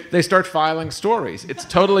 they start filing stories. It's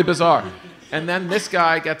totally bizarre. And then this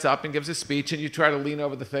guy gets up and gives a speech, and you try to lean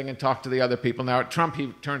over the thing and talk to the other people. Now, at Trump, he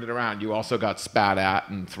turned it around. You also got spat at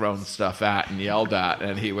and thrown stuff at and yelled at,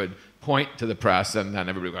 and he would point to the press, and then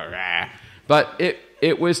everybody would go, rah. But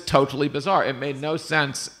it was totally bizarre. It made no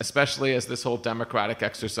sense, especially as this whole democratic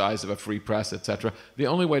exercise of a free press, etc. The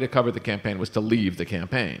only way to cover the campaign was to leave the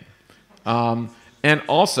campaign. And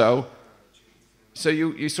also, so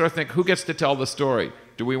you sort of think, who gets to tell the story?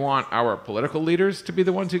 do we want our political leaders to be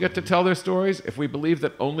the ones who get to tell their stories? If we believe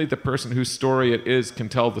that only the person whose story it is can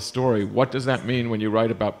tell the story, what does that mean when you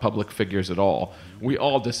write about public figures at all? We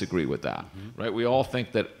all disagree with that, right? We all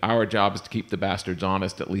think that our job is to keep the bastards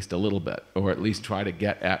honest at least a little bit, or at least try to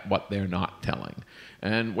get at what they're not telling.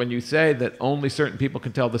 And when you say that only certain people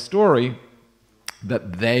can tell the story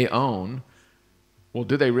that they own, well,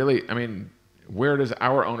 do they really? I mean, where does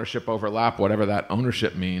our ownership overlap, whatever that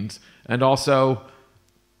ownership means? And also,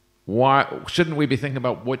 why shouldn't we be thinking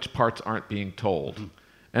about which parts aren't being told?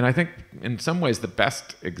 And I think in some ways the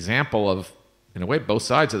best example of, in a way, both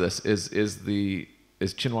sides of this is Chinua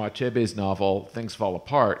Achebe's novel Things Fall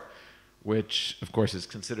Apart, which of course is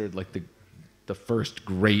considered like the first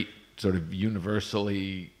great sort of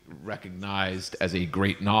universally recognized as a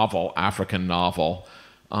great novel, African novel.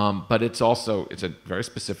 But it's a very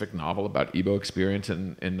specific novel about Igbo experience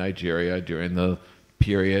in Nigeria during the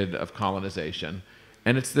period of colonization.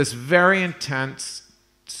 And it's this very intense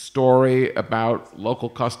story about local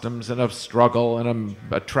customs and of struggle and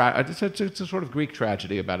it's a sort of Greek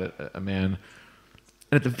tragedy about a man.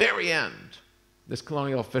 And at the very end, this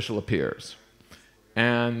colonial official appears.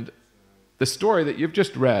 And the story that you've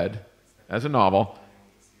just read as a novel,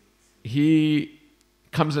 he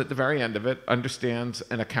comes at the very end of it, understands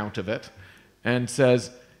an account of it, and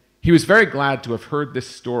says he was very glad to have heard this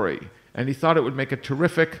story, and he thought it would make a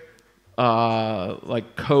terrific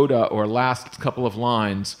like coda or last couple of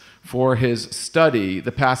lines for his study,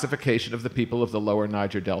 The Pacification of the People of the Lower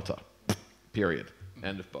Niger Delta. Period.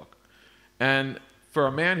 End of book. And for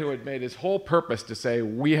a man who had made his whole purpose to say,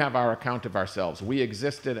 we have our account of ourselves, we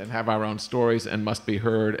existed and have our own stories and must be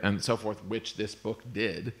heard, and so forth, which this book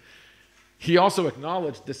did, he also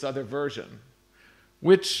acknowledged this other version,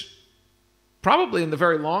 which probably in the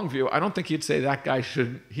very long view, I don't think he'd say that guy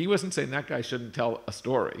shouldn't, he wasn't saying that guy shouldn't tell a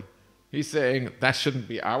story. He's saying that shouldn't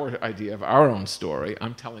be our idea of our own story.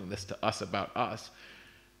 I'm telling this to us about us.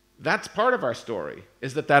 That's part of our story,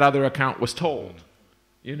 is that other account was told,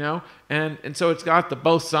 you know? And so it's got the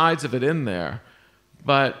both sides of it in there.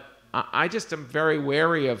 But I just am very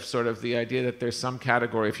wary of sort of the idea that there's some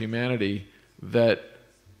category of humanity that,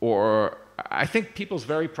 or I think people's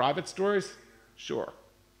very private stories, sure.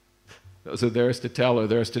 Those are theirs to tell or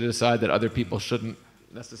theirs to decide that other people shouldn't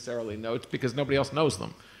necessarily know. It's because nobody else knows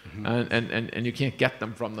them. Mm-hmm. And you can't get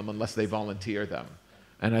them from them unless they volunteer them.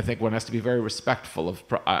 And I think one has to be very respectful of,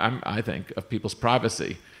 I think, of people's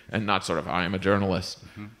privacy and not sort of, I am a journalist.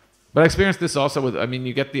 Mm-hmm. But I experienced this also with, I mean,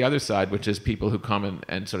 you get the other side, which is people who come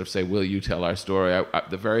and sort of say, will you tell our story?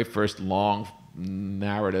 The very first long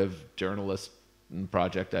narrative journalist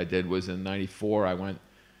project I did was in '94. I went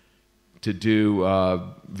to do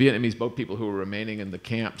Vietnamese boat people who were remaining in the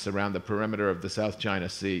camps around the perimeter of the South China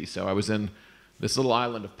Sea. So I was in this little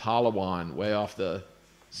island of Palawan, way off the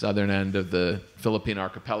southern end of the Philippine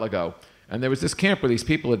archipelago. And there was this camp where these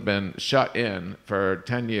people had been shut in for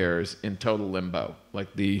 10 years in total limbo.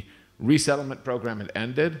 Like the resettlement program had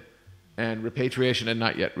ended and repatriation had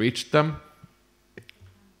not yet reached them.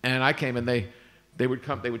 And I came and they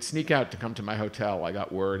would sneak out to come to my hotel. I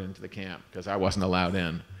got word into the camp because I wasn't allowed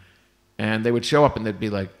in. And they would show up and they'd be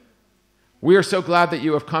like, we are so glad that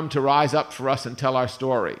you have come to rise up for us and tell our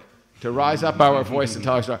story, to rise up our voice and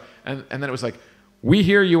tell our story. And then it was like, we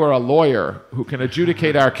hear you are a lawyer who can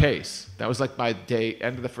adjudicate our case. That was like by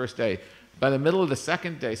end of the first day. By the middle of the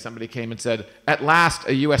second day, somebody came and said, at last,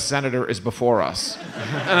 a U.S. senator is before us.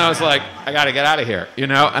 And I was like, I got to get out of here, you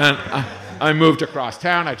know? And I moved across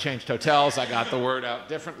town. I changed hotels. I got the word out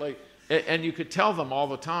differently. And you could tell them all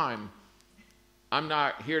the time, I'm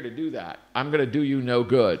not here to do that. I'm going to do you no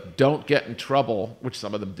good. Don't get in trouble, which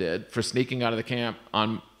some of them did, for sneaking out of the camp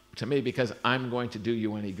to me because I'm going to do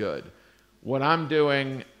you any good. What I'm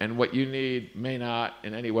doing and what you need may not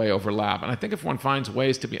in any way overlap. And I think if one finds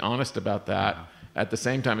ways to be honest about that, at the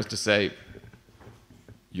same time as to say,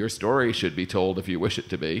 your story should be told if you wish it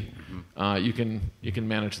to be, you can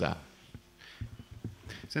manage that.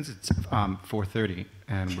 Since it's 4:30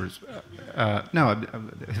 and we're no,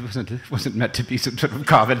 it wasn't meant to be some sort of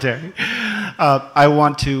commentary. I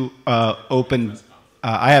want to open.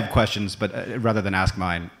 I have questions, but rather than ask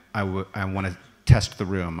mine, I want to test the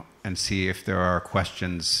room and see if there are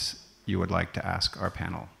questions you would like to ask our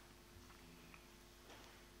panel.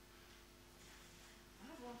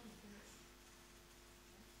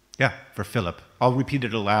 Yeah, for Philip. I'll repeat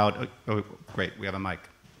it aloud. Oh, great, we have a mic.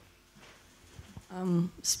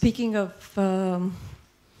 Speaking of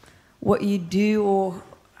what you do or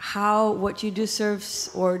how what you do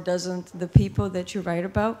serves or doesn't the people that you write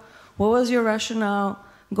about, what was your rationale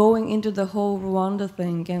going into the whole Rwanda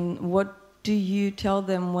thing, and what do you tell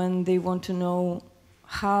them when they want to know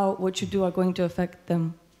how what you do are going to affect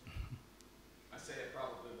them. I say it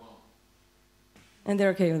probably won't. And they're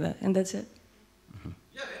okay with that, and that's it.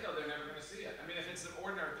 Yeah, they know they're never going to see it. I mean, if it's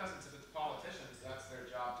ordinary peasants, if it's politicians, that's their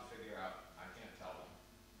job to figure out. I can't tell them.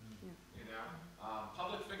 You know,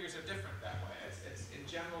 public figures are different that way. It's in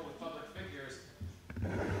general with public figures.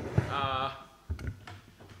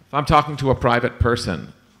 If I'm talking to a private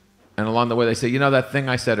person, and along the way they say, you know, that thing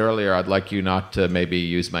I said earlier, I'd like you not to maybe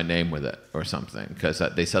use my name with it or something, because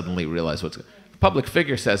they suddenly realize what's. A public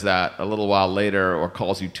figure says that a little while later or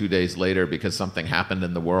calls you 2 days later because something happened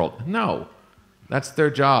in the world. No, that's their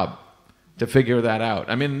job to figure that out.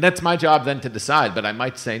 I mean, that's my job then to decide, but I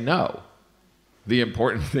might say no. The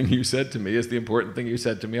important thing you said to me is the important thing you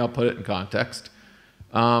said to me. I'll put it in context.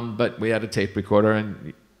 But we had a tape recorder,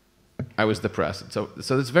 and I was the press. And so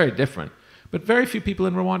it's very different. But very few people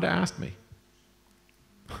in Rwanda asked me,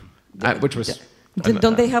 which was...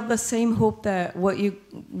 Don't they have the same hope that what you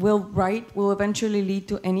will write will eventually lead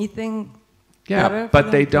to anything better? Yeah,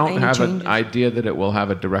 but they don't have an idea that it will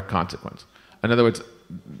have a direct consequence. In other words,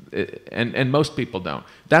 and most people don't.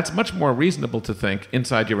 That's much more reasonable to think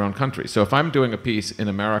inside your own country. So if I'm doing a piece in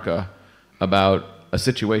America about a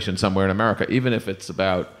situation somewhere in America, even if it's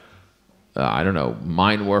about, I don't know,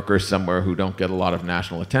 mine workers somewhere who don't get a lot of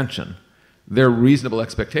national attention, their reasonable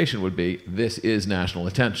expectation would be, this is national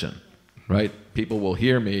attention, right? People will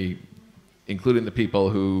hear me, including the people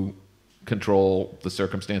who control the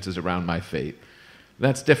circumstances around my fate.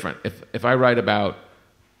 That's different. If I write about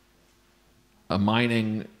a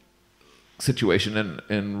mining situation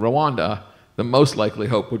in Rwanda, the most likely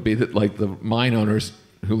hope would be that, like, the mine owners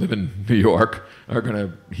who live in New York are going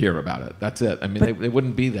to hear about it. That's it. I mean, they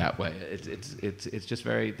wouldn't be that way. It's just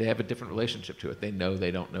very, they have a different relationship to it. They know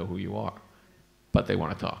they don't know who you are, but they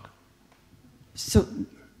want to talk. So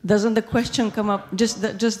doesn't the question come up, just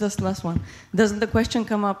this last one, doesn't the question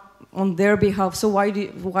come up on their behalf? So why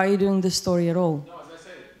are you doing this story at all? No, as I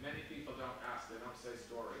say, many people don't ask. They don't say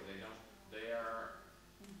story.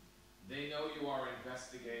 They know you are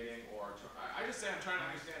investigating, or I just say I'm trying to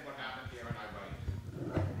understand what happened here, and I write.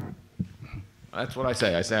 That's what I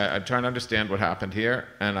say. I say I'm trying to understand what happened here,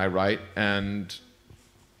 and I write, and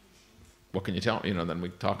what can you tell me? You know, then we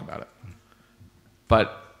talk about it.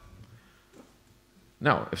 But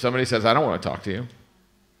no, if somebody says, I don't want to talk to you,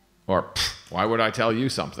 or why would I tell you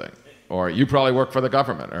something? Or you probably work for the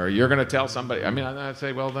government, or you're going to tell somebody. I mean, I'd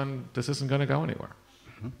say, well, then this isn't going to go anywhere.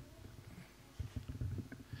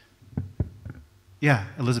 Yeah,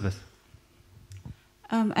 Elizabeth.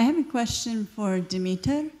 I have a question for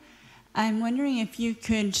Dimiter. I'm wondering if you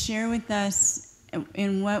could share with us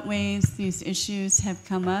in what ways these issues have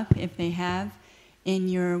come up, if they have, in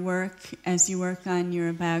your work as you work on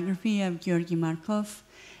your biography of Georgy Markov,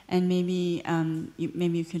 and maybe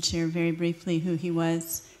you could share very briefly who he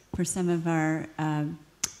was for some of our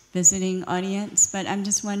visiting audience. But I'm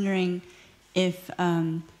just wondering if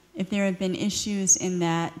there have been issues in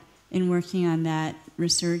working on that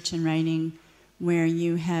research and writing where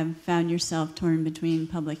you have found yourself torn between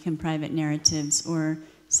public and private narratives or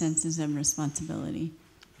senses of responsibility.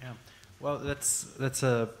 Yeah, well, that's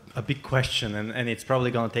a big question, and it's probably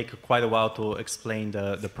going to take quite a while to explain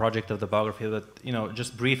the project of the biography. But you know,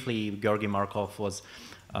 just briefly, Georgy Markov was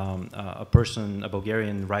a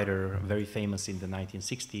Bulgarian writer, very famous in the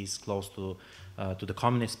 1960s, close to the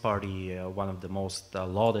Communist Party, one of the most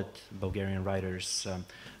lauded Bulgarian writers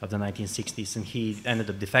of the 1960s, and he ended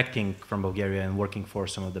up defecting from Bulgaria and working for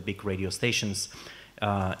some of the big radio stations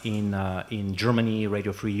in Germany,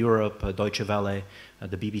 Radio Free Europe, Deutsche Welle,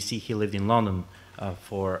 the BBC. He lived in London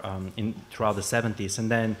throughout the 70s, and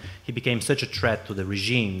then he became such a threat to the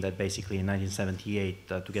regime that basically in 1978,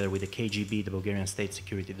 together with the KGB, the Bulgarian state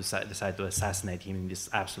security, decided to assassinate him in this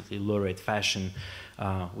absolutely lurid fashion,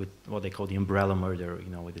 with what they call the umbrella murder, you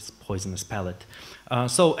know, with this poisonous pellet.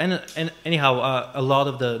 Anyhow, a lot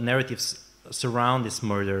of the narratives surround this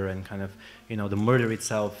murder and kind of, you know, the murder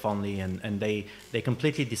itself only, and they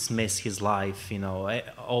completely dismiss his life. You know,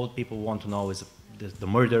 all people want to know is the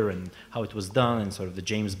murder and how it was done and sort of the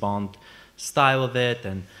James Bond style of it,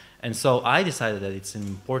 and so I decided that it's an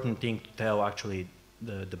important thing to tell actually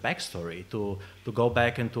the backstory, to go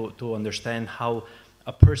back and to understand how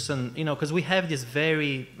a person, you know, because we have these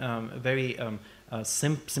very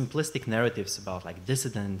simplistic narratives about like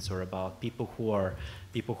dissidents or about people who are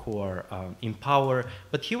in power,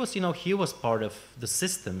 but he was part of the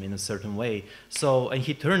system in a certain way. So, and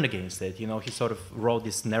he turned against it. You know, he sort of wrote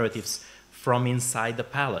these narratives from inside the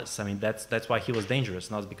palace. I mean, that's why he was dangerous,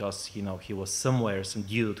 not because, you know, he was somewhere, some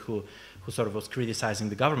dude who sort of was criticizing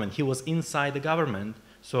the government. He was inside the government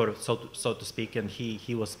sort of, so to speak, and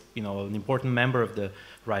he was, you know, an important member of the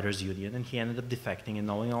writers' union, and he ended up defecting and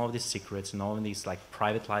knowing all of these secrets and knowing these like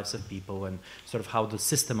private lives of people and sort of how the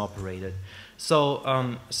system operated. So,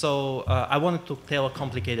 I wanted to tell a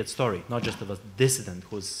complicated story, not just of a dissident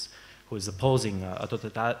who is opposing a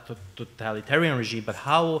totalitarian regime, but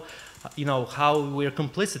how, you know, how we're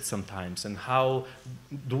complicit sometimes, and how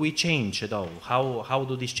do we change at all? How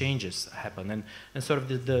do these changes happen? And sort of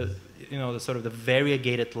the you know, the sort of the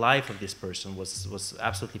variegated life of this person was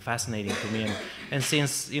absolutely fascinating to me. And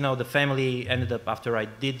since, you know, the family ended up, after I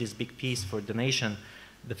did this big piece for donation,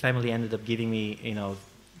 the family ended up giving me, you know,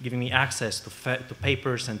 giving me access to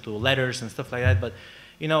papers and to letters and stuff like that. But,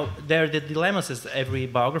 you know, there are the dilemmas as every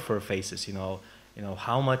biographer faces, you know,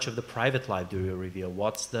 how much of the private life do you reveal?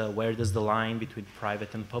 Where does the line between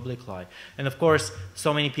private and public lie? And of course,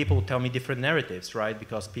 so many people tell me different narratives, right?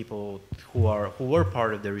 Because people who were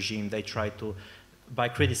part of the regime, they try to, by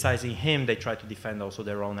criticizing him, they try to defend also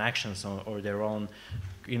their own actions or their own,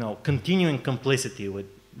 you know, continuing complicity with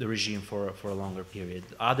the regime for a longer period.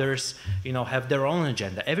 Others, you know, have their own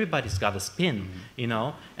agenda. Everybody's got a spin, you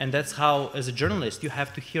know, and that's how, as a journalist, you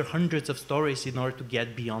have to hear hundreds of stories in order to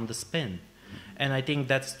get beyond the spin. And I think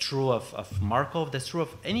that's true of Markov, that's true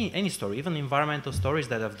of any story, even environmental stories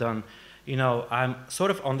that I've done. You know, I'm sort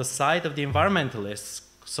of on the side of the environmentalists,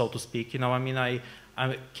 so to speak. You know, I mean, I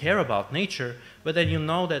care about nature, but then you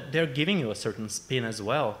know that they're giving you a certain spin as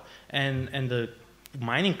well. And the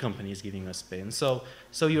mining company is giving a spin. So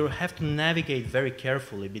you have to navigate very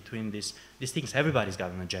carefully between these things. Everybody's got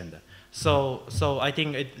an agenda. So I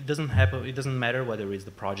think it doesn't happen. It doesn't matter whether it's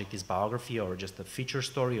the project is biography or just a feature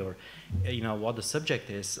story or, you know, what the subject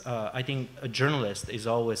is. I think a journalist is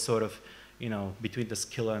always sort of, you know, between the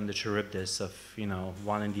Scylla and the Charybdis of, you know,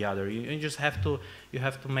 one and the other. You just have to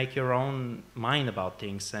make your own mind about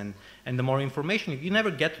things, and the more information you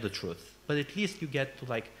never get to the truth, but at least you get to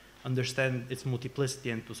like understand its multiplicity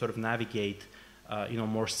and to sort of navigate, you know,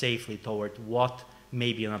 more safely toward what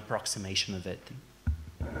may be an approximation of it.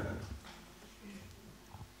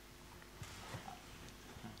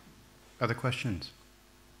 Other questions?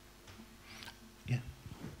 Yeah.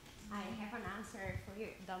 I have an answer for you,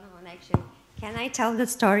 Donovan, actually. Can I tell the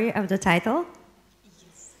story of the title?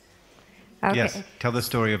 Yes. Okay. Yes, tell the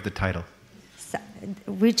story of the title. So,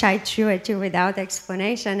 which I threw at you without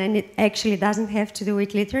explanation, and it actually doesn't have to do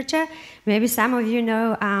with literature. Maybe some of you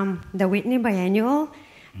know the Whitney Biennial.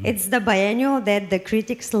 Mm-hmm. It's the biennial that the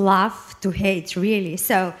critics love to hate, really.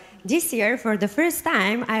 So this year, for the first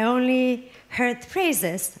time, I only heard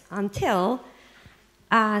praises until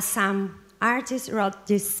some artist wrote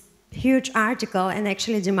this huge article and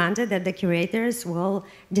actually demanded that the curators will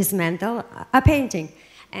dismantle a painting.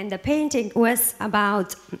 And the painting was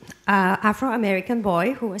about an Afro-American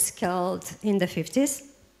boy who was killed in the 50s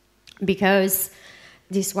because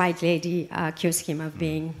this white lady accused him of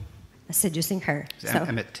being seducing her. So,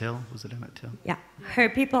 Emmett Till? Was it Emmett Till? Yeah. Her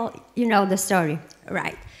people, you know the story,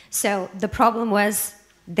 right. So the problem was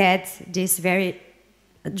that this very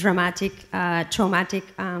dramatic, traumatic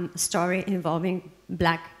story involving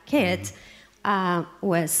black kids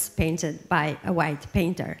was painted by a white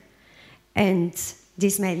painter. And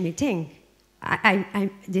this made me think.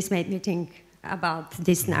 This made me think about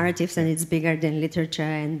these narratives, and it's bigger than literature,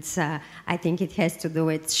 and I think it has to do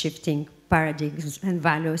with shifting paradigms and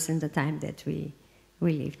values in the time that we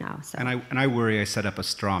live now. So. And I worry I set up a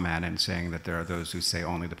straw man in saying that there are those who say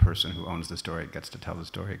only the person who owns the story gets to tell the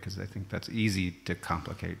story, because I think that's easy to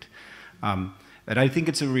complicate. And I think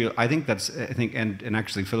it's and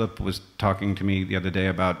actually Philip was talking to me the other day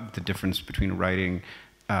about the difference between writing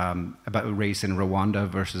about race in Rwanda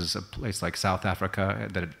versus a place like South Africa,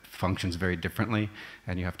 that it functions very differently,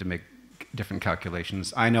 and you have to make different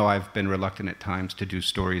calculations. I know I've been reluctant at times to do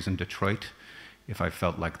stories in Detroit if I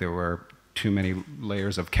felt like there were too many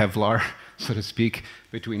layers of Kevlar, so to speak,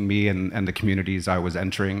 between me and the communities I was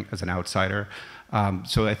entering as an outsider.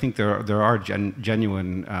 So I think there are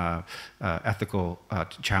genuine ethical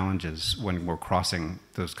challenges when we're crossing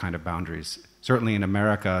those kind of boundaries. Certainly in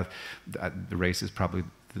America, the race is probably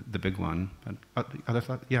the big one. But other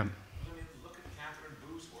thoughts? Yeah. Look at Catherine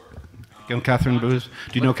Boo's work. You know Catherine Boo? Do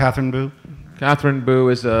you know Catherine Boo? Catherine Boo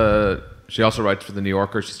is she also writes for The New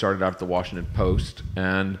Yorker. She started out at The Washington Post.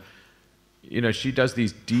 And, you know, she does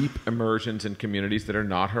these deep immersions in communities that are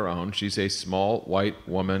not her own. She's a small white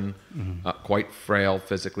woman, quite frail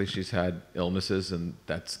physically. She's had illnesses, and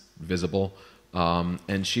that's visible.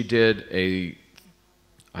 And she did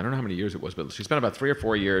I don't know how many years it was, but she spent about 3 or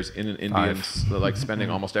 4 years in an Indian, like spending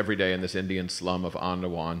almost every day in this Indian slum of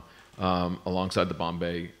Andawan, alongside the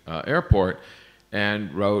Bombay airport.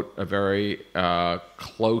 and wrote a very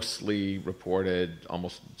closely reported,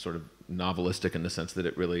 almost sort of novelistic in the sense that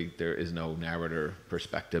there is no narrator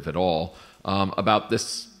perspective at all, about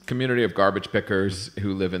this community of garbage pickers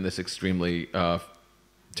who live in this extremely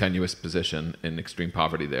tenuous position in extreme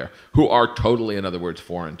poverty there, who are totally, in other words,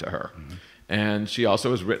 foreign to her. Mm-hmm. And she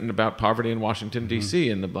also has written about poverty in Washington, D.C.,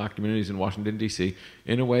 and the black communities in Washington, D.C.,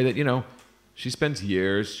 in a way that, you know, she spends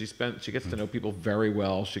years, she gets to know people very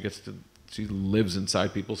well, she lives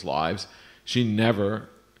inside people's lives. She never,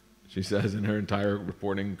 she says in her entire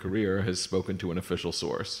reporting career, has spoken to an official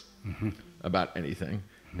source about anything.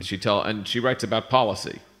 Mm-hmm. And she writes about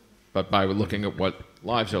policy, but by looking at what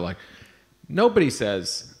lives are like, nobody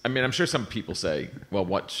says, I mean, I'm sure some people say, well,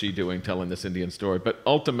 what's she doing telling this Indian story? But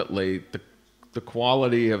ultimately, the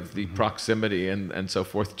quality of the proximity and so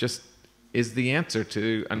forth just is the answer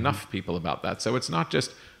to enough people about that. So it's not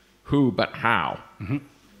just who, but how. Mm-hmm.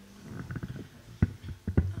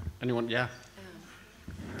 Anyone? Yeah.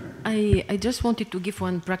 I just wanted to give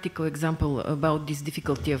one practical example about this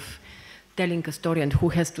difficulty of telling a story and who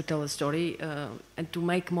has to tell a story, and to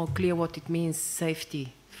make more clear what it means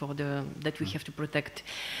safety that we have to protect.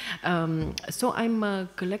 So I'm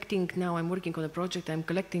collecting now, I'm working on a project, I'm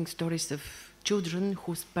collecting stories of children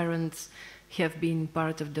whose parents have been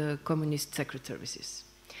part of the communist secret services.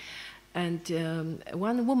 And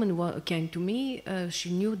one woman came to me,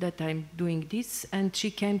 she knew that I'm doing this, and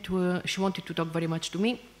she wanted to talk very much to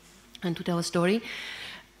me and to tell a story.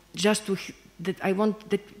 I want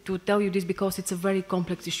to tell you this because it's a very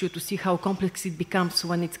complex issue, to see how complex it becomes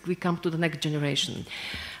when we come to the next generation.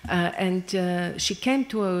 And she came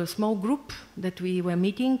to a small group that we were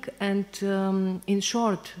meeting, and in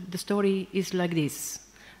short, the story is like this.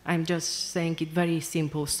 I'm just saying it very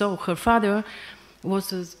simple. So her father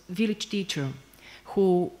was a village teacher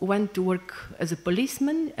who went to work as a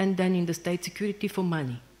policeman and then in the state security for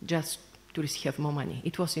money, just to have more money.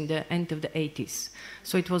 It was in the end of the 80s.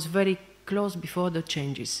 So it was very close before the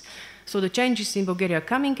changes. So the changes in Bulgaria are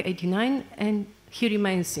coming, 89, and he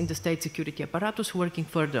remains in the state security apparatus working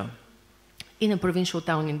further in a provincial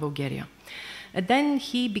town in Bulgaria. And then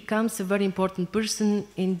he becomes a very important person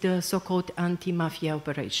in the so-called anti-mafia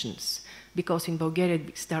operations, because in Bulgaria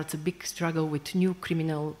it starts a big struggle with new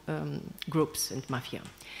criminal groups and mafia.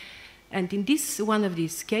 And in one of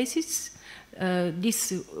these cases,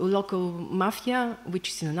 this local mafia,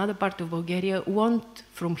 which is in another part of Bulgaria, want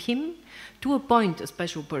from him to appoint a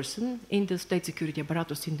special person in the state security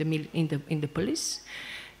apparatus, in the police,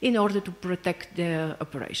 in order to protect their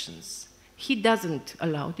operations. He doesn't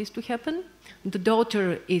allow this to happen. The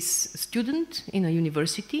daughter is a student in a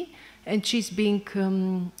university, and she's being,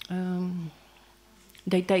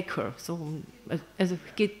 they take her. So as a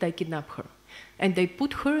kid, they kidnap her. And they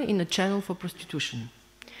put her in a channel for prostitution.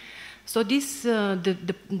 So this,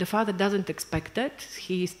 the father doesn't expect that.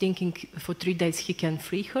 He is thinking for 3 days he can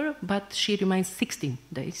free her, but she remains 16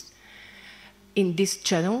 days in this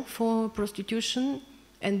channel for prostitution,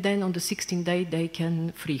 and then on the 16th day they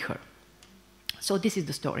can free her. So this is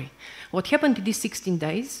the story. What happened in these 16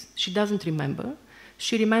 days, she doesn't remember.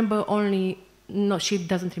 She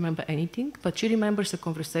doesn't remember anything, but she remembers a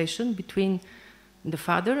conversation between the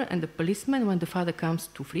father and the policeman when the father comes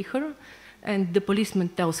to free her, and the policeman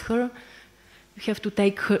tells her, you have to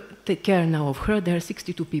take care now of her, there are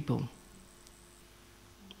 62 people.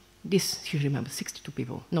 This she remembers, 62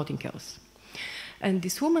 people, nothing else. And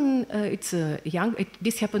this woman,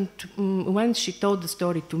 this happened when she told the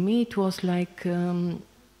story to me, it was like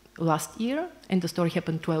last year, and the story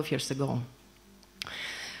happened 12 years ago.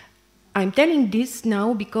 I'm telling this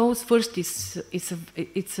now because first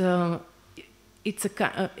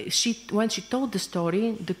when she told the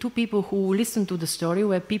story, the two people who listened to the story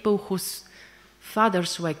were people whose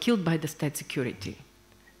fathers were killed by the state security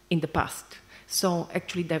in the past. So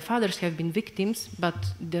actually their fathers have been victims, but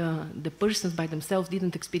the persons by themselves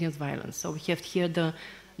didn't experience violence. So we have here the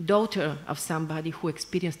daughter of somebody who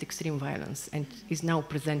experienced extreme violence and is now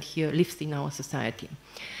present here, lives in our society.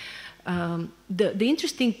 The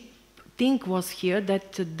interesting thing was here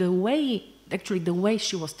that the way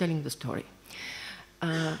she was telling the story,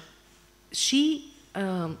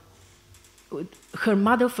 her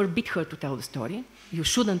mother forbid her to tell the story. You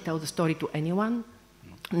shouldn't tell the story to anyone,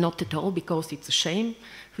 not at all, because it's a shame.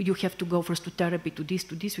 You have to go first to therapy, to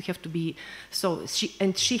this. You have to be so.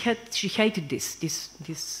 She hated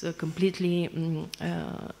this completely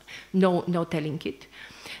no telling it.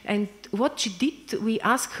 And what she did, we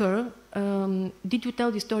asked her, did you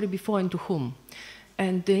tell the story before and to whom?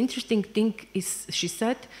 And the interesting thing is, she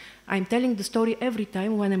said, I'm telling the story every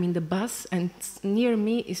time when I'm in the bus and near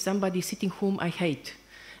me is somebody sitting whom I hate.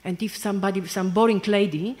 And if somebody, some boring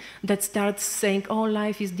lady that starts saying, oh,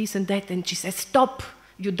 life is this and that, and she says, stop,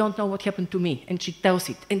 you don't know what happened to me, and she tells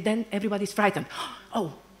it, and then everybody's frightened.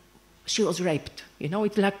 Oh, she was raped, you know,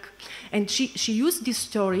 it's like, and she used this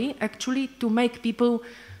story actually to make people,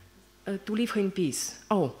 to leave her in peace.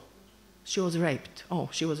 Oh, she was raped. Oh,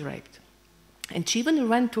 she was raped. And she even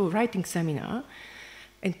went to a writing seminar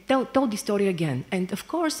and told the story again. And of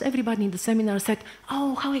course, everybody in the seminar said,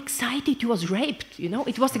 oh, how excited, he was raped, you know?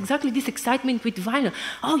 It was exactly this excitement with Ivayla.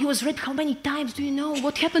 Oh, he was raped, how many times, do you know?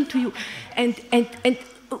 What happened to you? And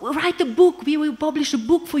write a book, we will publish a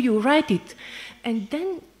book for you, write it. And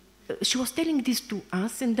then she was telling this to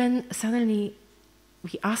us, and then suddenly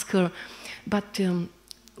we asked her, but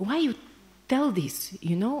why you tell this,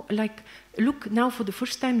 you know? Like, look, now for the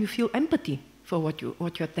first time you feel empathy for what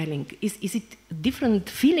you're telling. Is it a different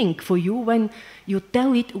feeling for you when you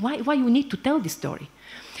tell it? Why you need to tell this story?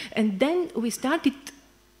 And then we started,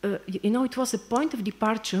 you know, it was a point of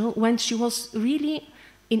departure when she was really,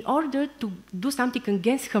 in order to do something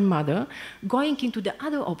against her mother, going into the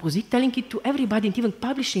other opposite, telling it to everybody and even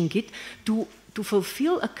publishing it to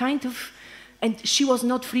fulfill a kind of, and she was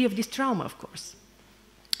not free of this trauma, of course.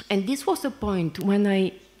 And this was a point when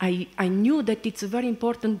I knew that it's very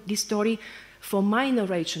important, this story, for my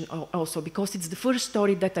narration also, because it's the first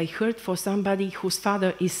story that I heard for somebody whose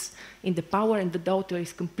father is in the power and the daughter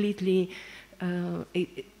is completely,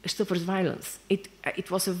 suffers violence.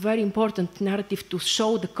 It was a very important narrative to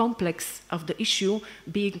show the complex of the issue,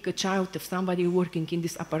 being a child of somebody working in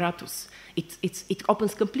this apparatus. It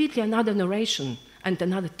opens completely another narration and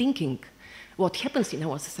another thinking, what happens in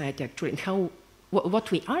our society actually, and how,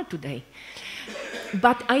 what we are today.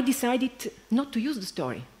 But I decided not to use the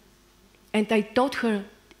story. And I told her,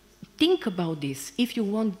 think about this. If you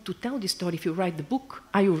want to tell this story, if you write the book,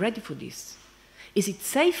 are you ready for this? Is it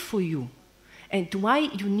safe for you? And why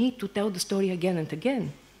you need to tell the story again and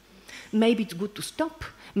again? Maybe it's good to stop.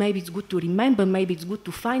 Maybe it's good to remember. Maybe it's good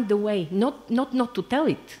to find the way, not to tell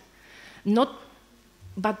it,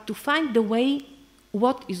 but to find the way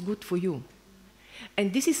what is good for you.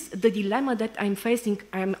 And this is the dilemma that I'm facing.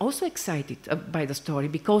 I'm also excited by the story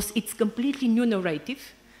because it's completely new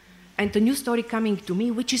narrative and a new story coming to me,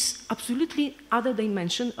 which is absolutely other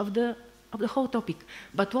dimension of the whole topic.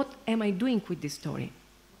 But what am I doing with this story?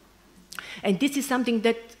 And this is something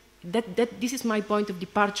that this is my point of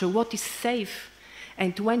departure, what is safe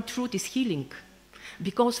and when truth is healing.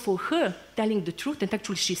 Because for her, telling the truth, and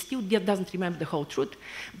actually she still doesn't remember the whole truth,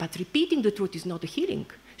 but repeating the truth is not a healing.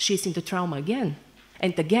 She's in the trauma again,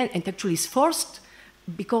 and actually is forced,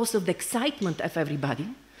 because of the excitement of everybody,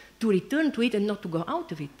 to return to it and not to go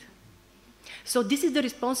out of it. So this is the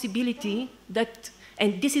responsibility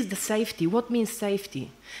and this is the safety. What means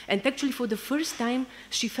safety? And actually for the first time,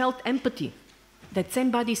 she felt empathy, that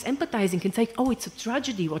somebody is empathizing and saying, oh, it's a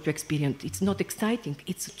tragedy what you experienced. It's not exciting,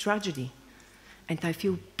 it's a tragedy. And I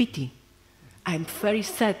feel pity. I'm very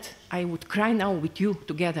sad. I would cry now with you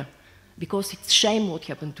together because it's shame what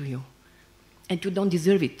happened to you and you don't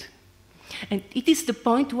deserve it. And it is the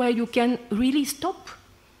point where you can really stop.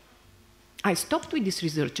 I stopped with this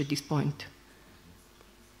research at this point.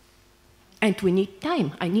 And we need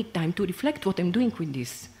time. I need time to reflect what I'm doing with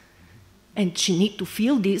this. And she needs to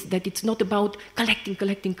feel this, that it's not about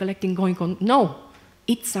collecting, going on. No,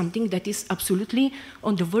 it's something that is absolutely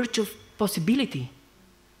on the verge of possibility.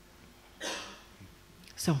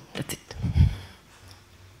 So that's it.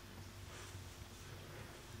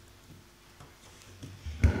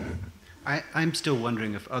 I'm still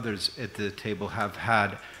wondering if others at the table have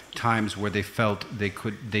had times where they felt they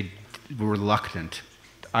were reluctant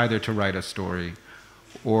either to write a story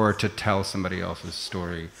or to tell somebody else's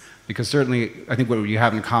story. Because certainly, I think what you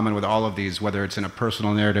have in common with all of these, whether it's in a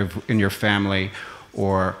personal narrative in your family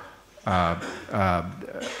or a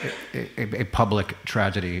public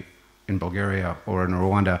tragedy in Bulgaria or in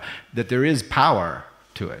Rwanda, that there is power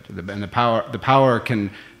to it, and the power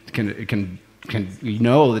can you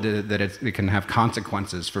know that it can have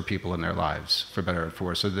consequences for people in their lives, for better or for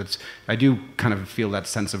worse. So I do kind of feel that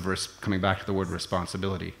sense of coming back to the word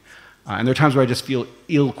responsibility. And there are times where I just feel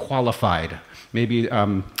ill-qualified. Maybe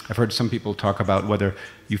I've heard some people talk about whether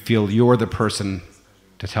you feel you're the person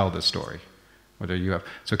to tell this story, whether you have.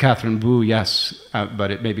 So Catherine Wu, yes,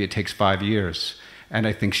 but maybe it takes 5 years. And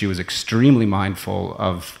I think she was extremely mindful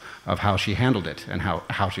of how she handled it and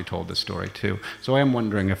how she told the story too. So I am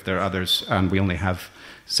wondering if there are others, and we only have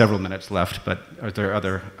several minutes left, but are there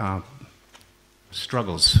other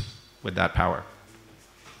struggles with that power?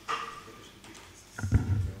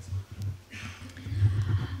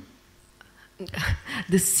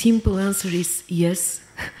 The simple answer is yes.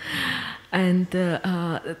 And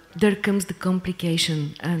there comes the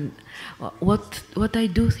complication. And what I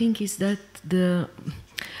do think is that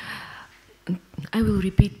I will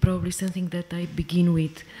repeat probably something that I begin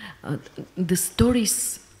with. The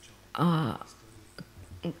stories are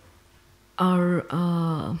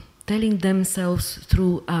telling themselves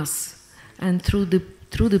through us and through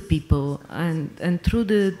the people and through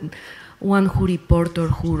the one who report or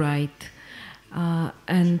who write.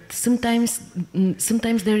 And sometimes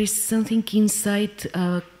there is something inside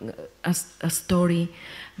a story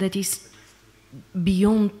that is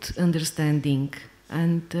beyond understanding,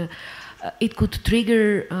 and it could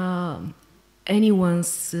trigger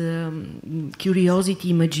anyone's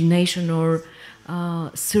curiosity, imagination, or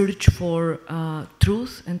search for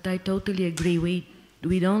truth. And I totally agree. We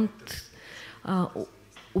do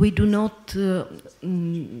not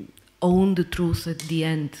own the truth at the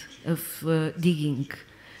end of digging.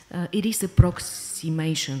 It is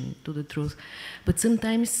approximation to the truth, but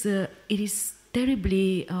sometimes it is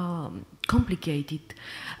terribly complicated.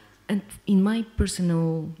 And in my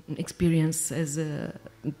personal experience as a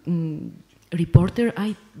reporter,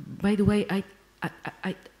 by the way,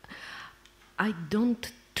 I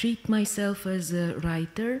don't treat myself as a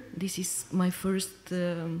writer. This is my first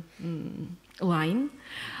line.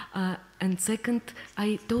 And second,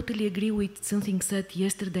 I totally agree with something said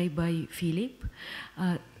yesterday by Philip,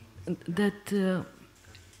 that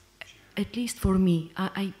at least for me,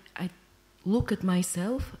 I look at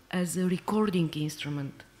myself as a recording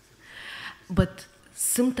instrument. But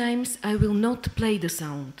sometimes I will not play the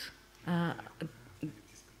sound.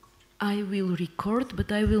 I will record,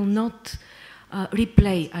 but I will not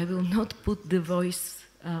replay. I will not put the voice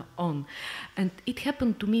on. And it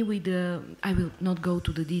happened to me with I will not go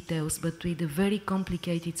to the details, but with a very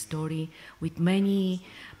complicated story with many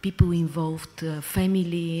people involved,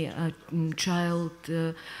 family, child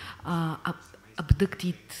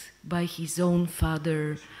abducted by his own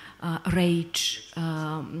father, rage,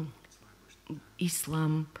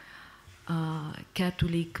 Islam,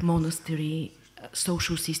 Catholic monastery,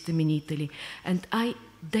 social system in Italy. And I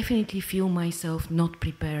definitely feel myself not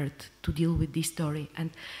prepared to deal with this story.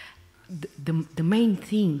 And the main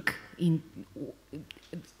thing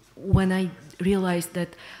when I realized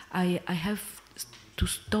that I have to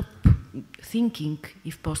stop thinking,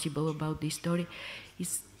 if possible, about this story,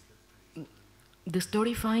 is the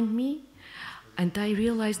story find me, and I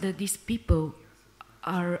realized that these people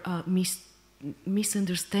are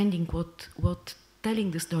misunderstanding what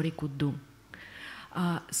telling the story could do.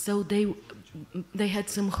 So they had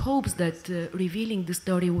some hopes that revealing the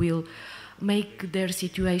story will make their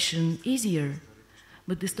situation easier,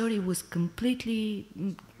 but the story was completely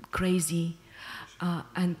crazy.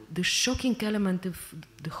 And the shocking element of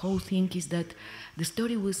the whole thing is that the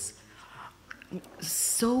story was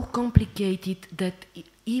so complicated that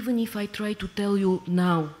even if I try to tell you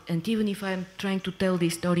now, and even if I'm trying to tell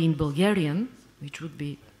this story in Bulgarian, which would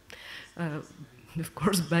be, of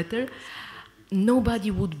course, better,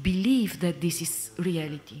 nobody would believe that this is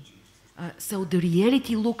reality. So the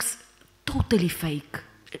reality looks totally fake.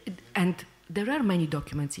 And there are many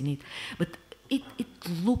documents in it, but it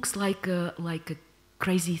looks like a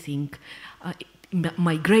crazy thing.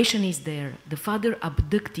 Migration is there. The father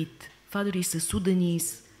abducted. Father is a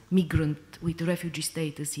Sudanese migrant with refugee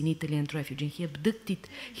status in Italy and refugee. He abducted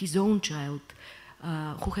his own child,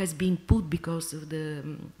 who has been put because of the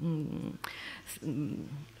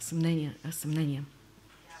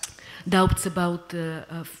doubts about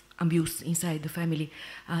abuse inside the family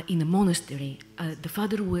in a monastery. The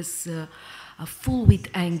father was full with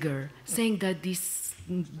anger, saying that this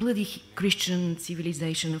bloody Christian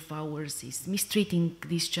civilization of ours is mistreating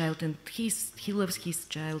this child, and he loves his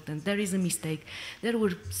child, and there is a mistake. There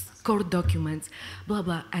were court documents, blah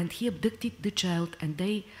blah, and he abducted the child, and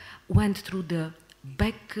they went through the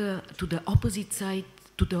back to the opposite side,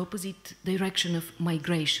 to the opposite direction of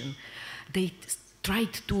migration. They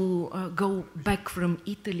tried to go back from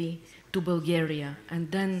Italy to Bulgaria,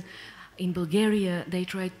 and then in Bulgaria they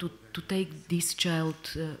tried to take this child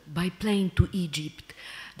by plane to Egypt.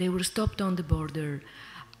 They were stopped on the border.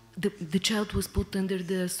 The child was put under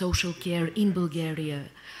the social care in Bulgaria.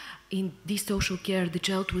 In this social care, the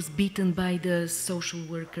child was beaten by the social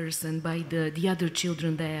workers and by the other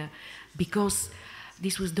children there, because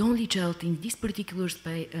this was the only child in this particular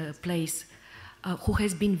place who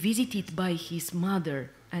has been visited by his mother,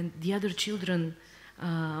 and the other children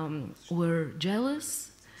were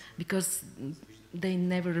jealous because they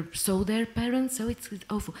never saw their parents, so it's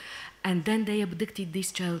awful. And then they abducted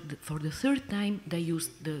this child for the third time. They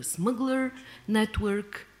used the smuggler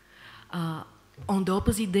network. on the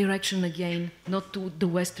opposite direction again, not to the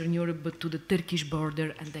Western Europe, but to the Turkish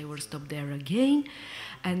border, and they were stopped there again.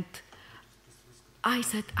 And I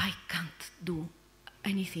said, I can't do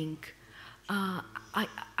anything.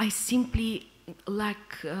 I simply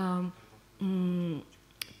lack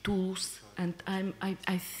tools, and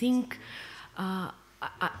I think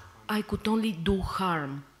I could only do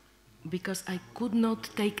harm, because I could not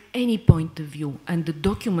take any point of view. And the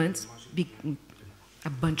documents, a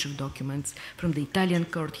bunch of documents from the Italian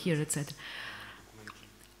court here, etc.,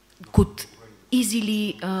 could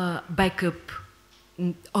easily back up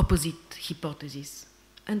opposite hypotheses.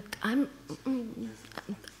 And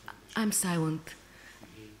I'm silent.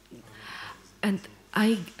 And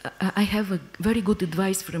I have a very good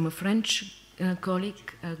advice from a French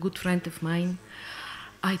colleague, a good friend of mine.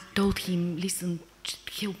 I told him, listen,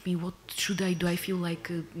 help me, what should I do? I feel like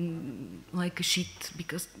a shit,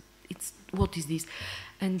 because what is this?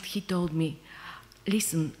 And he told me,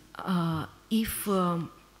 listen, if a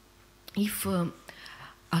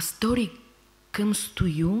story comes to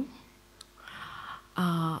you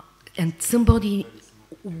and somebody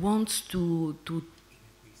wants you to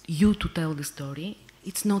tell the story,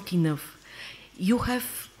 it's not enough. You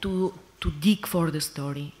have to dig for the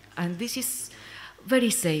story, and this is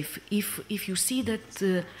very safe. If you see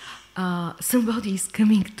that somebody is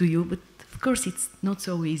coming to you, but of course it's not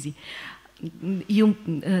so easy.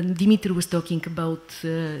 Dimiter was talking about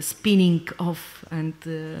spinning off and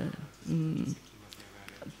the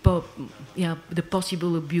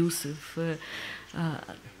possible abuse of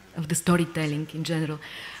the storytelling in general.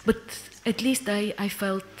 But at least I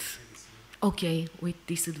felt okay with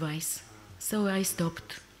this advice. So I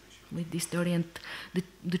stopped with this story, and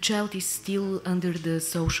the child is still under the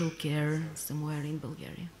social care somewhere in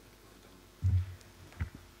Bulgaria.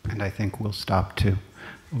 And I think we'll stop too.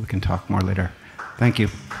 We can talk more later. Thank you.